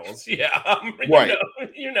titles. Yeah, right.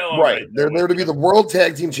 You know, right. They're there to be the World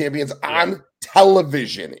Tag Team Champions on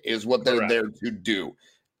television. Is what they're there to do.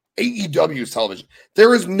 AEW's television.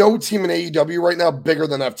 There is no team in AEW right now bigger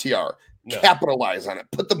than FTR. No. Capitalize on it.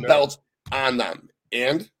 Put the belts on them,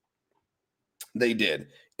 and they did.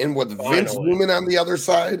 And with Vince Newman on the other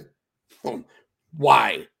side,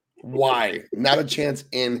 why? Not a chance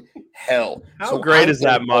in hell. How great is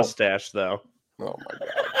that mustache, though? Oh my god,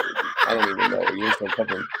 dude. I don't even know. He looks like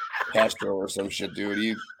fucking Castro or some shit,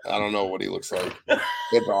 dude. I don't know what he looks like.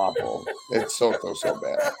 It's awful. It's so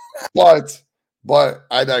bad. But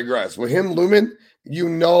I digress. With him looming, you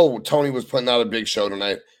know Tony was putting out a big show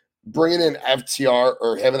tonight. Bringing in FTR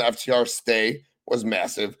or having FTR stay was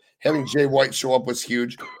massive. Having Jay White show up was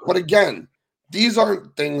huge. But again, these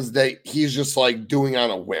aren't things that he's just like doing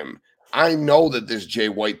on a whim. I know that this Jay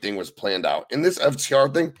White thing was planned out. And this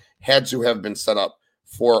FTR thing had to have been set up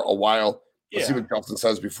for a while. Let's see what Justin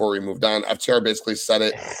says before we moved on. FTR basically said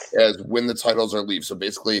it as win the titles or leave. So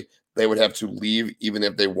basically, they would have to leave even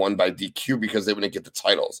if they won by DQ because they wouldn't get the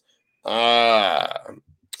titles.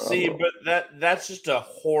 See, but that's just a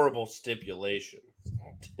horrible stipulation.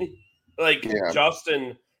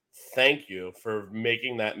 Justin, thank you for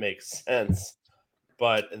making that make sense.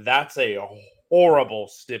 But that's a horrible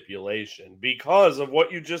stipulation because of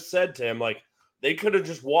what you just said to him. Like, they could have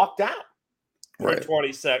just walked out for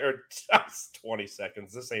 20 seconds.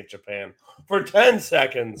 This ain't Japan. For 10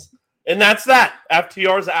 seconds. And that's that.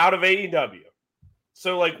 FTR's out of AEW.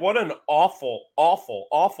 So, like, what an awful, awful,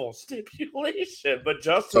 awful stipulation. But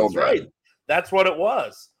Justin's right. That's what it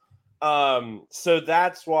was. So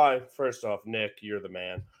that's why, first off, Nick, you're the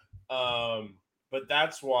man. But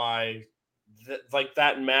that's why,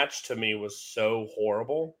 that match to me was so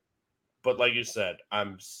horrible But like you said,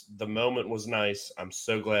 the moment was nice. I'm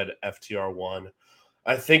so glad FTR won.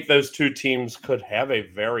 I think those two teams could have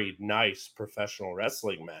a very nice professional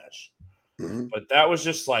wrestling match. Mm-hmm. But that was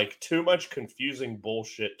just like too much confusing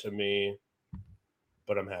bullshit to me.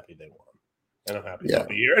 But I'm happy they won. And I'm happy they'll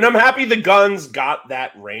be here. And I'm happy the Guns got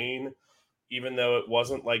that reign, even though it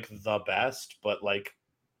wasn't like the best, but like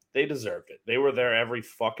they deserved it. They were there every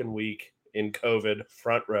fucking week in COVID,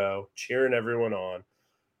 front row, cheering everyone on.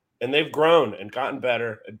 And they've grown and gotten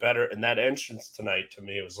better and better. And that entrance tonight to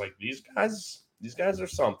me, it was like, these guys are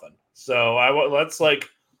something. So let's like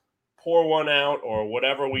pour one out or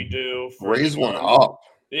whatever we do. Raise one up.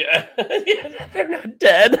 Yeah. Yeah, they're not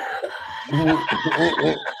dead.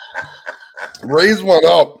 Raise one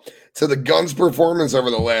up to the Guns' performance over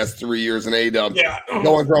the last 3 years in AEW. Yeah.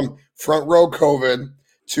 Going from front row COVID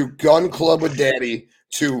to Gun Club with Daddy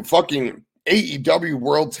to fucking AEW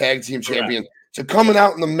World Tag Team Champion to coming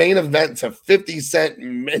out in the main event to 50 Cent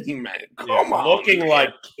Mini Man. Come on. Looking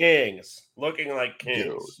like kings.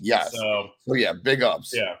 Dude, yes. So yeah, big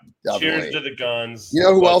ups. Yeah. Definitely. Cheers to the Guns. You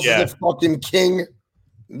know who else is a fucking king?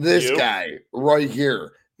 This guy right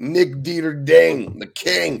here. Nick Dieter Dang, the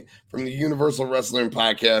king from the Universal Wrestling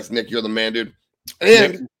Podcast. Nick, you're the man, dude.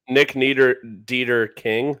 And Nick Dieter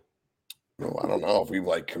King. Oh, I don't know if we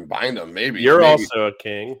like combined them. Maybe you're also a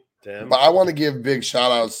king. Damn. But I want to give big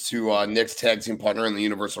shout outs to Nick's tag team partner in the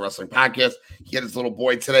Universal Wrestling Podcast. He had his little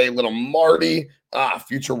boy today, little Marty,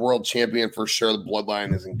 future world champion for sure. The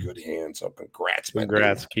bloodline is in good hands. So congrats, man.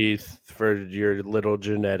 Congrats, Keith, for your little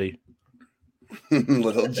Janetti.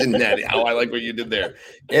 Little Janetti. How I like what you did there.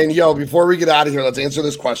 And yo, before we get out of here, let's answer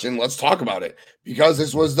this question. Let's talk about it because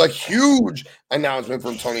this was the huge announcement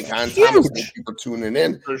from Tony Khan. Thomas, thank you for tuning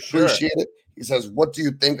in. For sure. Appreciate it. He says, "What do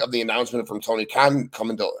you think of the announcement from Tony Khan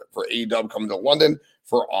for AEW coming to London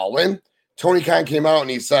for All In?" Tony Khan came out and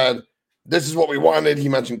he said, "This is what we wanted." He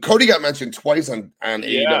mentioned Cody got mentioned twice on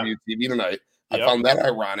AEW TV tonight. I found that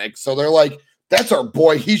ironic. So they're like, "That's our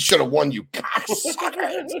boy. He should have won, you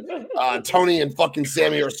cocksuckers." Tony and fucking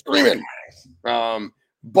Sammy are screaming.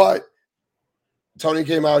 But Tony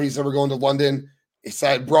came out. He said, "We're going to London." He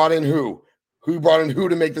said, brought in who? Who brought in who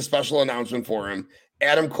to make the special announcement for him?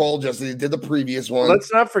 Adam Cole, just as he did the previous one.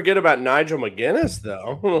 Let's not forget about Nigel McGuinness,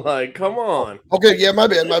 though. Like, come on. Okay, yeah, my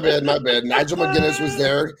bad. Nigel McGuinness was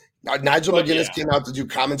there. Nigel McGuinness came out to do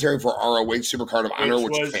commentary for ROH Supercard of Honor,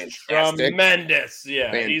 which was fantastic. Tremendous.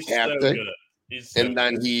 Yeah, fantastic. He's so good. And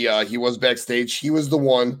then he was backstage. He was the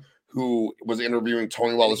one who was interviewing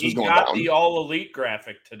Tony while this was going down. He got the All Elite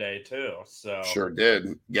graphic today, too. So sure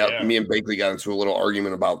did. Yeah, me and Bakley got into a little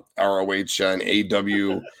argument about ROH and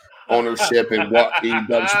AEW ownership and what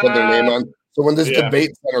AEW should put their name on. So when this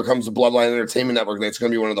debate center comes to Bloodline Entertainment Network, that's going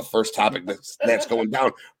to be one of the first topics that's going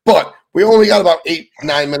down. But we only got about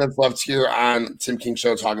 8-9 minutes left here on Tim King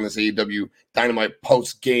Show talking this AEW Dynamite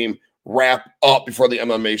post-game wrap up before the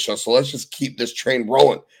MMA show. So let's just keep this train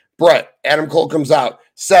rolling. Brett, Adam Cole comes out,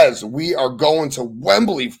 says we are going to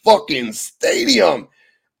Wembley fucking Stadium.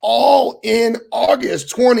 All in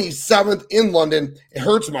August 27th in London. It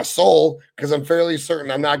hurts my soul because I'm fairly certain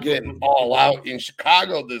I'm not getting All Out in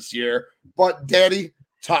Chicago this year. But Daddy,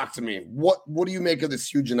 talk to me. What do you make of this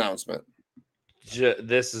huge announcement?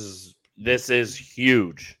 This is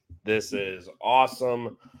huge. This is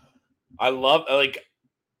awesome. I love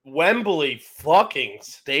Wembley fucking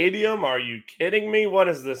Stadium. Are you kidding me? What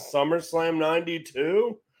is this, SummerSlam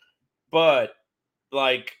 92? But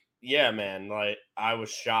yeah, man, I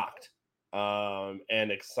was shocked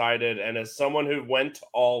and excited. And as someone who went to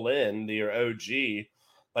All In, the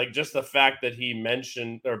OG, just the fact that he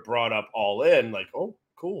mentioned or brought up All In, oh,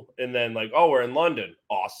 cool. And then we're in London.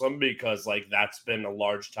 Awesome, because that's been a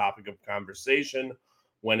large topic of conversation.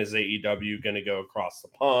 When is AEW going to go across the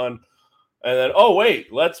pond? And then, oh,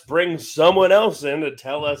 wait, let's bring someone else in to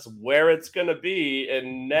tell us where it's going to be.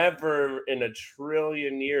 And never in a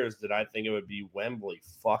trillion years did I think it would be Wembley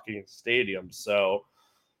fucking Stadium. So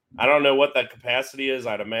I don't know what that capacity is.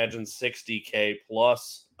 I'd imagine 60K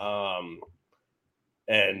plus.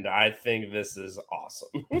 And I think this is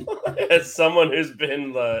awesome. As someone who's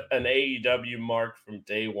been an AEW mark from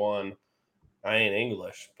day one, I ain't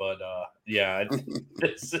English, but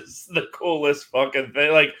this is the coolest fucking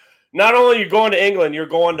thing. Not only are you going to England, you're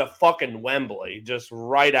going to fucking Wembley, just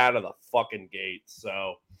right out of the fucking gate.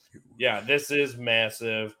 So, yeah, this is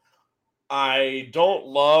massive. I don't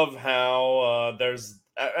love how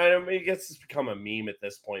I mean, it's become a meme at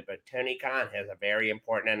this point, but Tony Khan has a very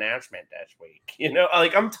important announcement this week. You know,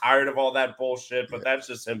 I'm tired of all that bullshit, but that's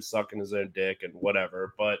just him sucking his own dick and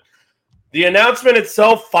whatever. But The announcement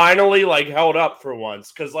itself finally like held up for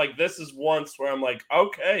once, because like this is once where I'm like,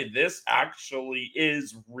 okay, this actually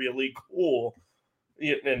is really cool.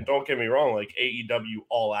 And don't get me wrong, like AEW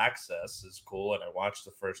All Access is cool, and I watched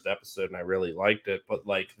the first episode and I really liked it. But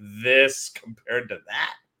like this compared to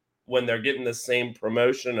that, when they're getting the same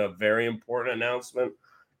promotion, a very important announcement.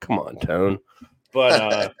 Come on, Tone.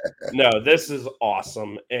 But no, this is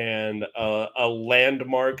awesome and a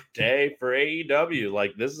landmark day for AEW.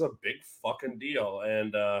 Like this is a big fucking deal,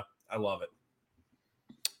 and I love it.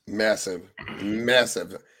 Massive.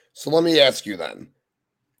 So let me ask you then,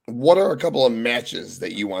 what are a couple of matches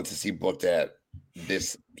that you want to see booked at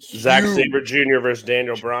this? Zack Sabre Jr. versus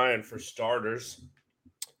Daniel Bryan for starters.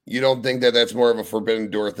 You don't think that that's more of a Forbidden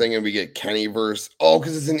Door thing, and we get Kenny versus? Oh,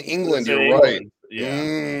 because it's in England. You're right. Yeah.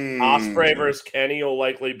 Ospreay versus Kenny will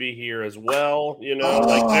likely be here as well. You know,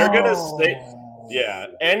 like they're gonna stay. Yeah,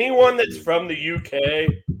 anyone that's from the UK,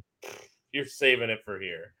 you're saving it for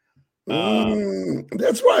here.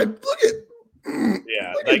 That's why. Look at.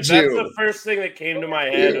 Yeah, like that's the first thing that came to my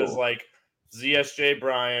head was like ZSJ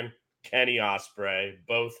Bryan, Kenny Ospreay,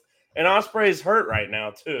 both. And Ospreay's hurt right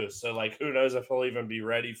now too, so like who knows if he'll even be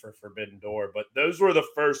ready for Forbidden Door. But those were the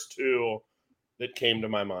first two that came to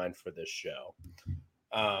my mind for this show.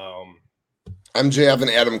 MJF and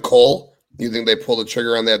Adam Cole. You think they pull the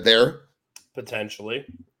trigger on that there? Potentially.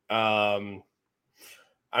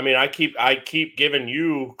 I mean, I keep giving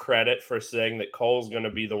you credit for saying that Cole's going to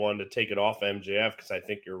be the one to take it off MJF because I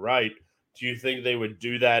think you're right. Do you think they would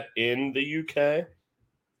do that in the UK?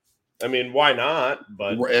 I mean, why not?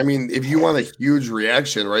 But I mean, if you want a huge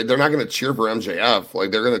reaction, right? They're not going to cheer for MJF. Like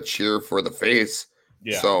they're going to cheer for the face.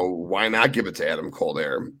 Yeah. So why not give it to Adam Cole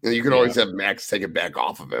there? And you can always have Max take it back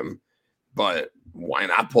off of him, but why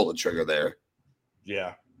not pull the trigger there?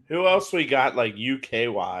 Yeah. Who else we got like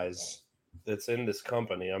UK wise that's in this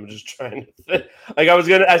company? I'm just trying to think. Like I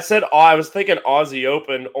was thinking Aussie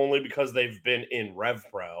Open only because they've been in Rev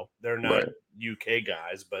Pro. They're not UK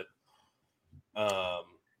guys, but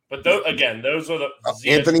those are the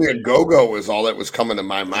Anthony Ogogo was all that was coming to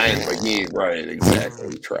my mind. Like me, right?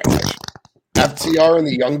 Exactly. Trash. FTR and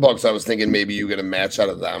the Young Bucks. I was thinking maybe you get a match out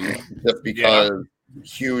of them just because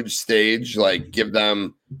huge stage. Like give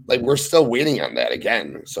them. Like we're still waiting on that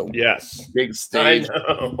again. So yes, big stage. I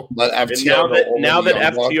know. But FTR now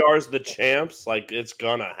that FTR is the champs, like it's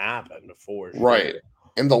gonna happen for sure. Right.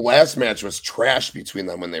 And the last match was trash between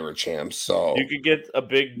them when they were champs. So you could get a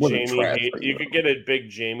big You could get a big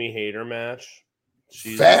Jamie Hayter match.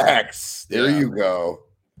 Facts. There you go.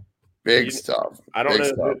 Big stuff. I don't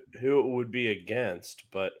know who it would be against,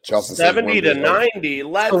 but Chelsea 70 to 90.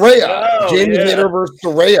 Let's Saraya. go. Jamie Hayter versus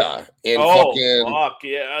Saraya. Fuck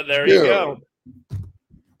yeah! There you go.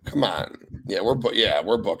 Come on. Yeah, we're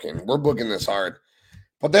booking. We're booking this hard.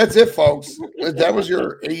 But that's it, folks. That was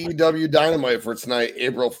your AEW Dynamite for tonight,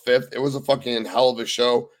 April 5th. It was a fucking hell of a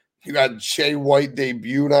show. You got Jay White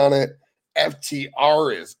debuted on it.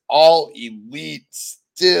 FTR is all elite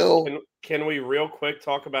still. Can we real quick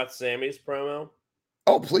talk about Sammy's promo?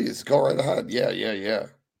 Oh, please. Go right ahead. Yeah.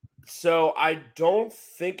 So I don't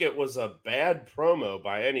think it was a bad promo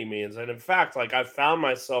by any means. And in fact, like I found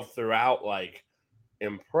myself throughout like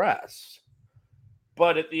impressed.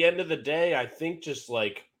 But at the end of the day, I think just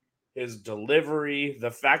like his delivery,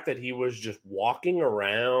 the fact that he was just walking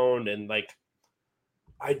around and like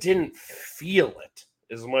I didn't feel it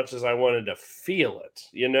as much as I wanted to feel it.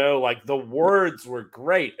 You know, like the words were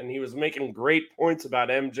great and he was making great points about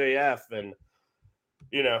MJF and,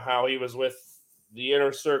 you know, how he was with the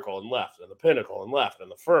inner circle and left and the pinnacle and left and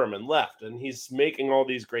the firm and left. And he's making all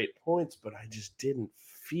these great points, but I just didn't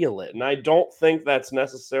feel it. And I don't think that's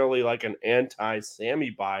necessarily like an anti-Sammy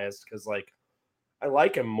bias because like I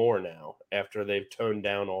like him more now after they've toned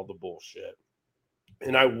down all the bullshit.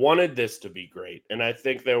 And I wanted this to be great. And I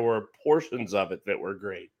think there were portions of it that were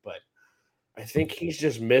great, but I think he's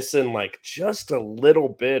just missing like just a little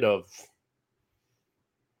bit of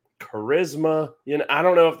charisma. You know, I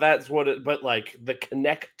don't know if that's what it, but like the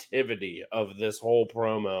connectivity of this whole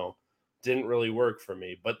promo didn't really work for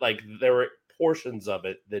me. But like there were portions of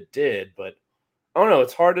it that did, but I don't know.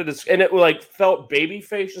 It's hard to describe. And it like felt baby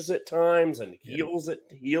faces at times and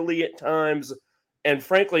heely at times. And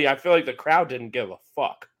frankly, I feel like the crowd didn't give a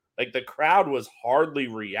fuck. Like the crowd was hardly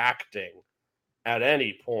reacting at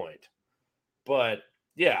any point. But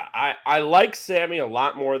yeah, I like Sammy a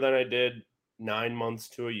lot more than I did 9 months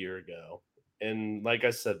to a year ago. And like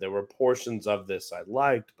I said, there were portions of this I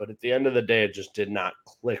liked, but at the end of the day, it just did not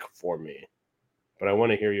click for me. But I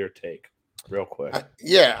want to hear your take real quick.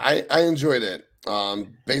 I enjoyed it.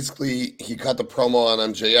 Basically, he cut the promo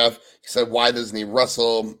on MJF. He said, why doesn't he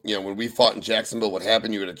wrestle? You know, when we fought in Jacksonville, what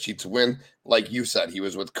happened? You had to cheat to win. Like you said, he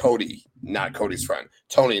was with Cody, not Cody's friend.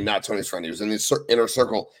 Tony, not Tony's friend. He was in the inner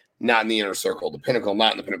circle, not in the inner circle. The Pinnacle,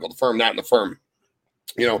 not in the Pinnacle. The Firm, not in the Firm.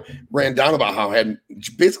 You know, ran down about how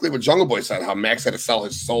basically what Jungle Boy said, how Max had to sell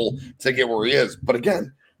his soul to get where he is. But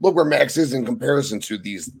again, look where Max is in comparison to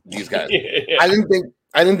these guys. Yeah. I didn't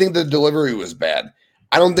think the delivery was bad.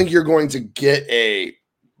 I don't think you're going to get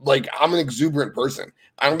I'm an exuberant person.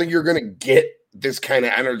 I don't think you're going to get this kind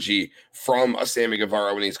of energy from a Sammy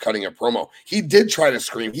Guevara when he's cutting a promo. He did try to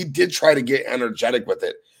scream. He did try to get energetic with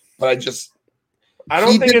it, but I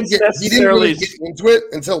don't think he didn't really get into it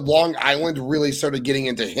until Long Island really started getting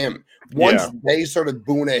into him. Once they started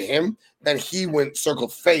booing at him, then he went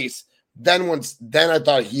circled face. Then I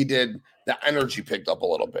thought the energy picked up a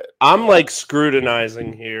little bit. I'm like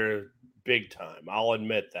scrutinizing here big time. I'll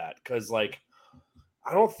admit that, because I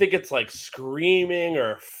don't think it's like screaming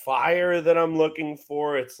or fire that I'm looking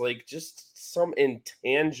for. It's like just some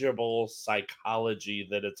intangible psychology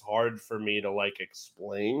that it's hard for me to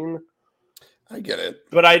explain. I get it.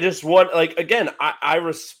 But I just want, again, I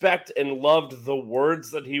respect and loved the words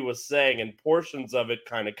that he was saying, and portions of it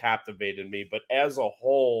kind of captivated me. But as a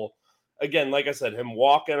whole, again, like I said, him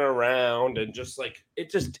walking around and just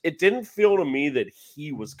it didn't feel to me that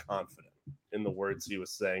he was confident in the words he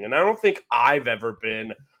was saying. And I don't think I've ever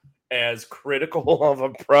been as critical of a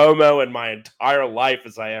promo in my entire life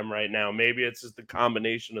as I am right now. Maybe it's just the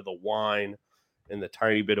combination of the wine and the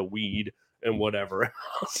tiny bit of weed and whatever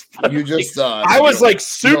else. You just I was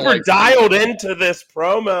super dialed into this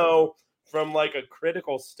promo from a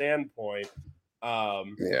critical standpoint.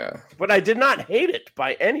 But I did not hate it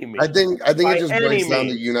by any means. I think it just breaks down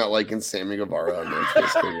to you not liking Sammy Guevara.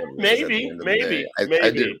 Maybe. I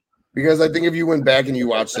do. Because I think if you went back and you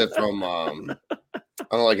watched it from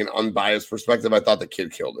an unbiased perspective, I thought the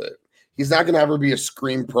kid killed it. He's not going to ever be a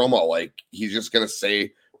scream promo. He's just going to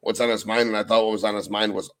say what's on his mind, and I thought what was on his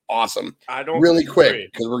mind was awesome. I don't really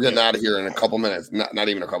quick, because we're getting out of here in a couple minutes. Not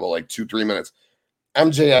even a couple, 2-3 minutes.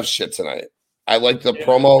 MJF shit tonight. I like the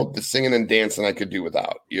promo, the singing and dancing I could do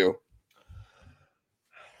without. You?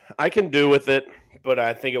 I can do with it, but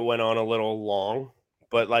I think it went on a little long.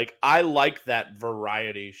 But I like that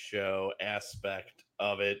variety show aspect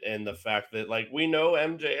of it, and the fact that we know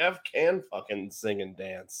MJF can fucking sing and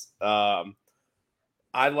dance. I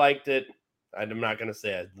liked it. I'm not going to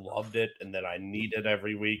say I loved it and that I need it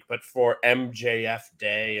every week, but for MJF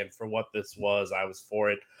Day and for what this was, I was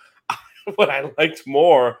for it. What I liked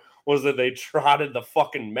more was that they trotted the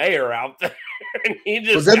fucking mayor out there. And he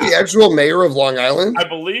just was that the actual mayor of Long Island? I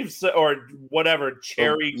believe so, or whatever,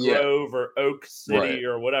 Cherry Grove or Oak City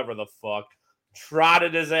or whatever the fuck.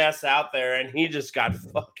 Trotted his ass out there, and he just got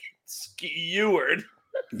fucking skewered.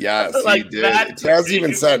 Yes, he did. Taz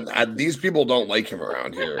even said, these people don't like him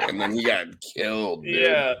around here. And then he got killed, dude.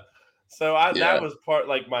 Yeah. So that was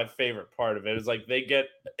my favorite part of it. Is they get,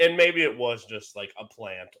 and maybe it was just a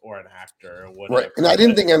plant or an actor or whatever. Right. And I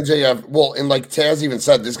didn't think MJF, and Taz even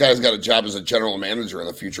said, this guy's got a job as a general manager in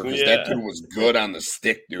the future, because that dude was good on the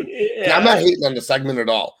stick, dude. Yeah. I'm not hating on the segment at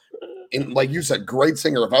all. And like you said, great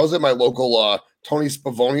singer. If I was at my local Tony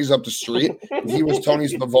Spavoni's up the street and he was Tony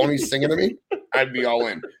Spavoni singing to me, I'd be all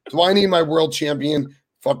in. Do I need my world champion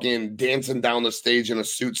fucking dancing down the stage in a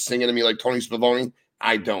suit singing to me like Tony Spavoni?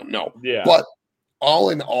 I don't know. Yeah. But all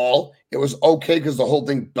in all, it was okay because the whole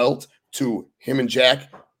thing built to him and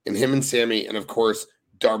Jack and him and Sammy, and of course,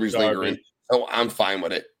 Darby's lingering. So I'm fine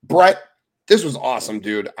with it. Brett, this was awesome,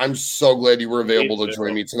 dude. I'm so glad you were available to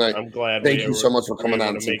join me tonight. I'm glad. Thank you so much for coming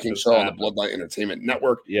on Tim King Show on the Bloodline Entertainment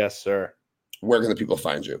Network. Yes, sir. Where can the people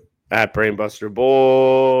find you? At Brainbuster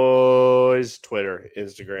Boys, Twitter,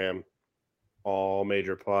 Instagram, all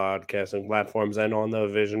major podcasting platforms, and on the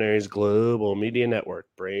Visionaries Global Media Network,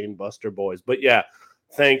 Brainbuster Boys. But yeah,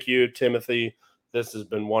 thank you, Timothy. This has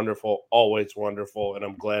been wonderful, always wonderful, and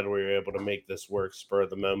I'm glad we were able to make this work spur of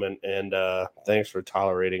the moment. And thanks for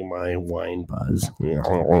tolerating my wine buzz.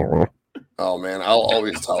 Oh, man, I'll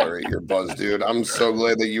always tolerate your buzz, dude. I'm so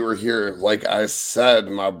glad that you were here. Like I said,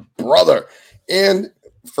 my brother. And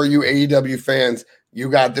for you AEW fans, you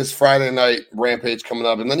got this Friday night Rampage coming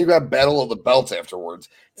up, and then you got Battle of the Belts afterwards.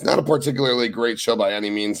 It's not a particularly great show by any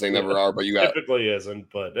means. They never are, but you got... Typically isn't,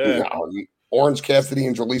 but... Orange Cassidy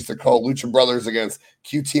and Jalisca Cole, Lucha Brothers against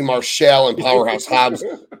QT Marshall and Powerhouse Hobbs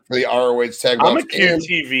for the ROH tag belts. I'm a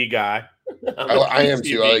QTV guy. I am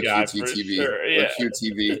too. I like QTV. Sure. Yeah.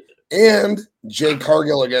 QTV. And Jay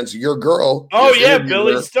Cargill against your girl. Oh, yeah,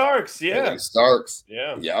 Billy Starks. Yeah. Billy Starks.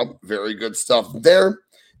 Yeah. Yeah, very good stuff there.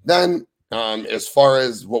 Then As far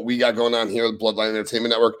as what we got going on here at Bloodline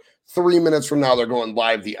Entertainment Network, 3 minutes from now, they're going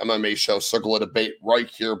live, the MMA show, Circle of Debate, right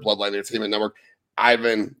here, Bloodline Entertainment Network.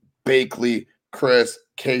 Ivan, Bakley, Chris,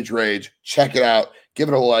 Cage Rage, check it out. Give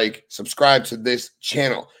it a like. Subscribe to this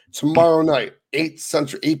channel. Tomorrow night, 8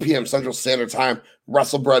 p.m. Central Standard Time,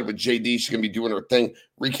 WrestleBread with JD. She's going to be doing her thing,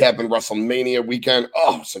 recapping WrestleMania weekend.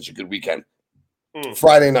 Oh, such a good weekend.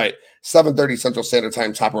 Friday night, 7:30 Central Standard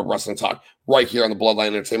Time, Top Rope Wrestling Talk, right here on the Bloodline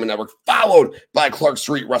Entertainment Network, followed by Clark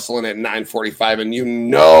Street Wrestling at 9:45. And you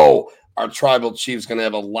know our Tribal Chief's going to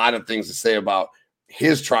have a lot of things to say about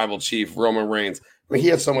his Tribal Chief, Roman Reigns. I mean, he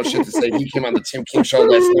had so much shit to say. He came on the Tim King Show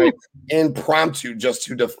last night impromptu just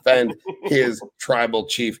to defend his Tribal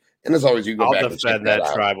Chief. And as always, you go back and check defend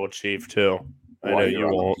that Tribal Chief, too. I know you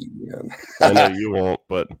won't. I know you won't,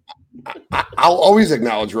 but I'll always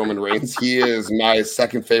acknowledge Roman Reigns. He is my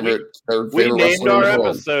second favorite, third favorite wrestler. We named our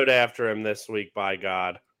episode world. after him this week, by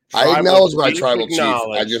God. I acknowledge my Tribal Chief.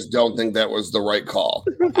 I just don't think that was the right call.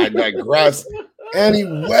 I digress.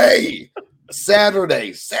 Anyway,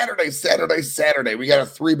 Saturday. We got a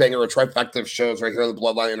 3-banger, a trifecta of shows right here on the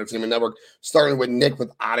Bloodline Entertainment Network, starting with Nick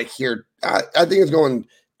with Outta Here. I think it's going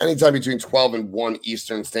anytime between 12 and 1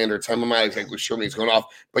 Eastern Standard Time. I'm not exactly sure when he's going off,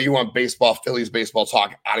 but you want baseball, Phillies baseball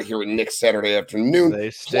talk, Outta Here with Nick Saturday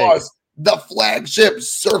afternoon. Plus the flagship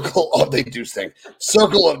Circle of Debate.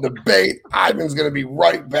 Ivan's going to be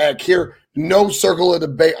right back here. No Circle of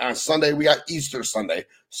Debate on Sunday. We got Easter Sunday.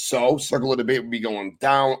 So Circle of Debate will be going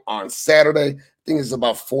down on Saturday. I think it's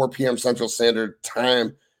about 4 p.m. Central Standard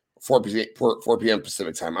Time. 4 p.m.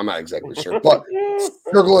 Pacific Time. I'm not exactly sure. But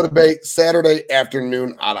Circle of Debate, Saturday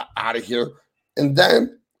afternoon, out of here. And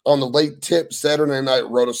then on the late tip, Saturday night,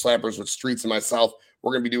 Roto Slappers with Streets and myself.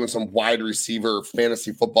 We're going to be doing some wide receiver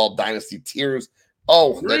fantasy football dynasty tiers.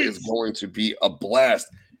 Oh, that is going to be a blast.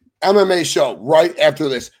 MMA show right after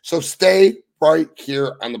this. So stay right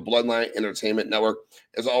here on the Bloodline Entertainment Network.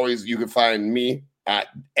 As always, you can find me at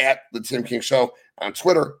The Tim King Show on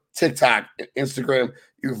Twitter, TikTok, and Instagram.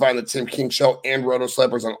 You can find The Tim King Show and Roto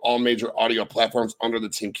Slappers on all major audio platforms under The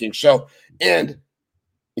Tim King Show. And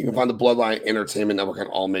you can find the Bloodline Entertainment Network on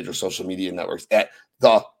all major social media networks at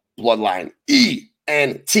The Bloodline.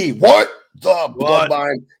 E-N-T. What? The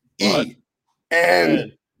Bloodline. E-N-T.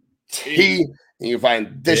 And you can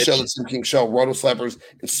find this show, The Tim King Show, Roto Slappers,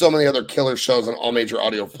 and so many other killer shows on all major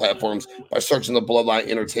audio platforms by searching the Bloodline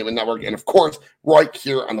Entertainment Network. And, of course, right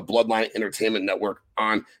here on the Bloodline Entertainment Network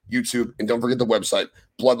on YouTube. And don't forget the website,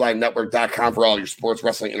 bloodlinenetwork.com, for all your sports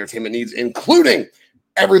wrestling entertainment needs, including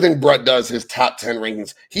everything Brett does, his top 10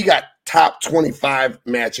 rankings. He got top 25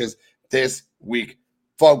 matches this week.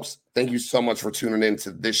 Folks, thank you so much for tuning in to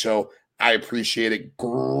this show. I appreciate it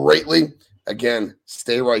greatly. Again,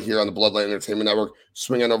 stay right here on the Bloodline Entertainment Network.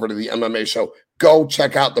 Swing on over to the MMA show. Go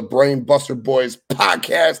check out the Brain Buster Boys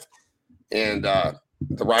podcast and the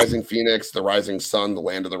Rising Phoenix, the Rising Sun, the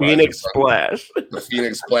Land of the Phoenix Rising Splash. Sun, the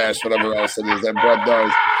Phoenix Splash, whatever else it is that Brett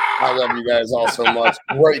does. I love you guys all so much.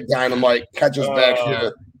 Great Dynamite. Catch us back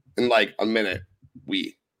here in like a minute.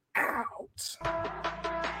 We out.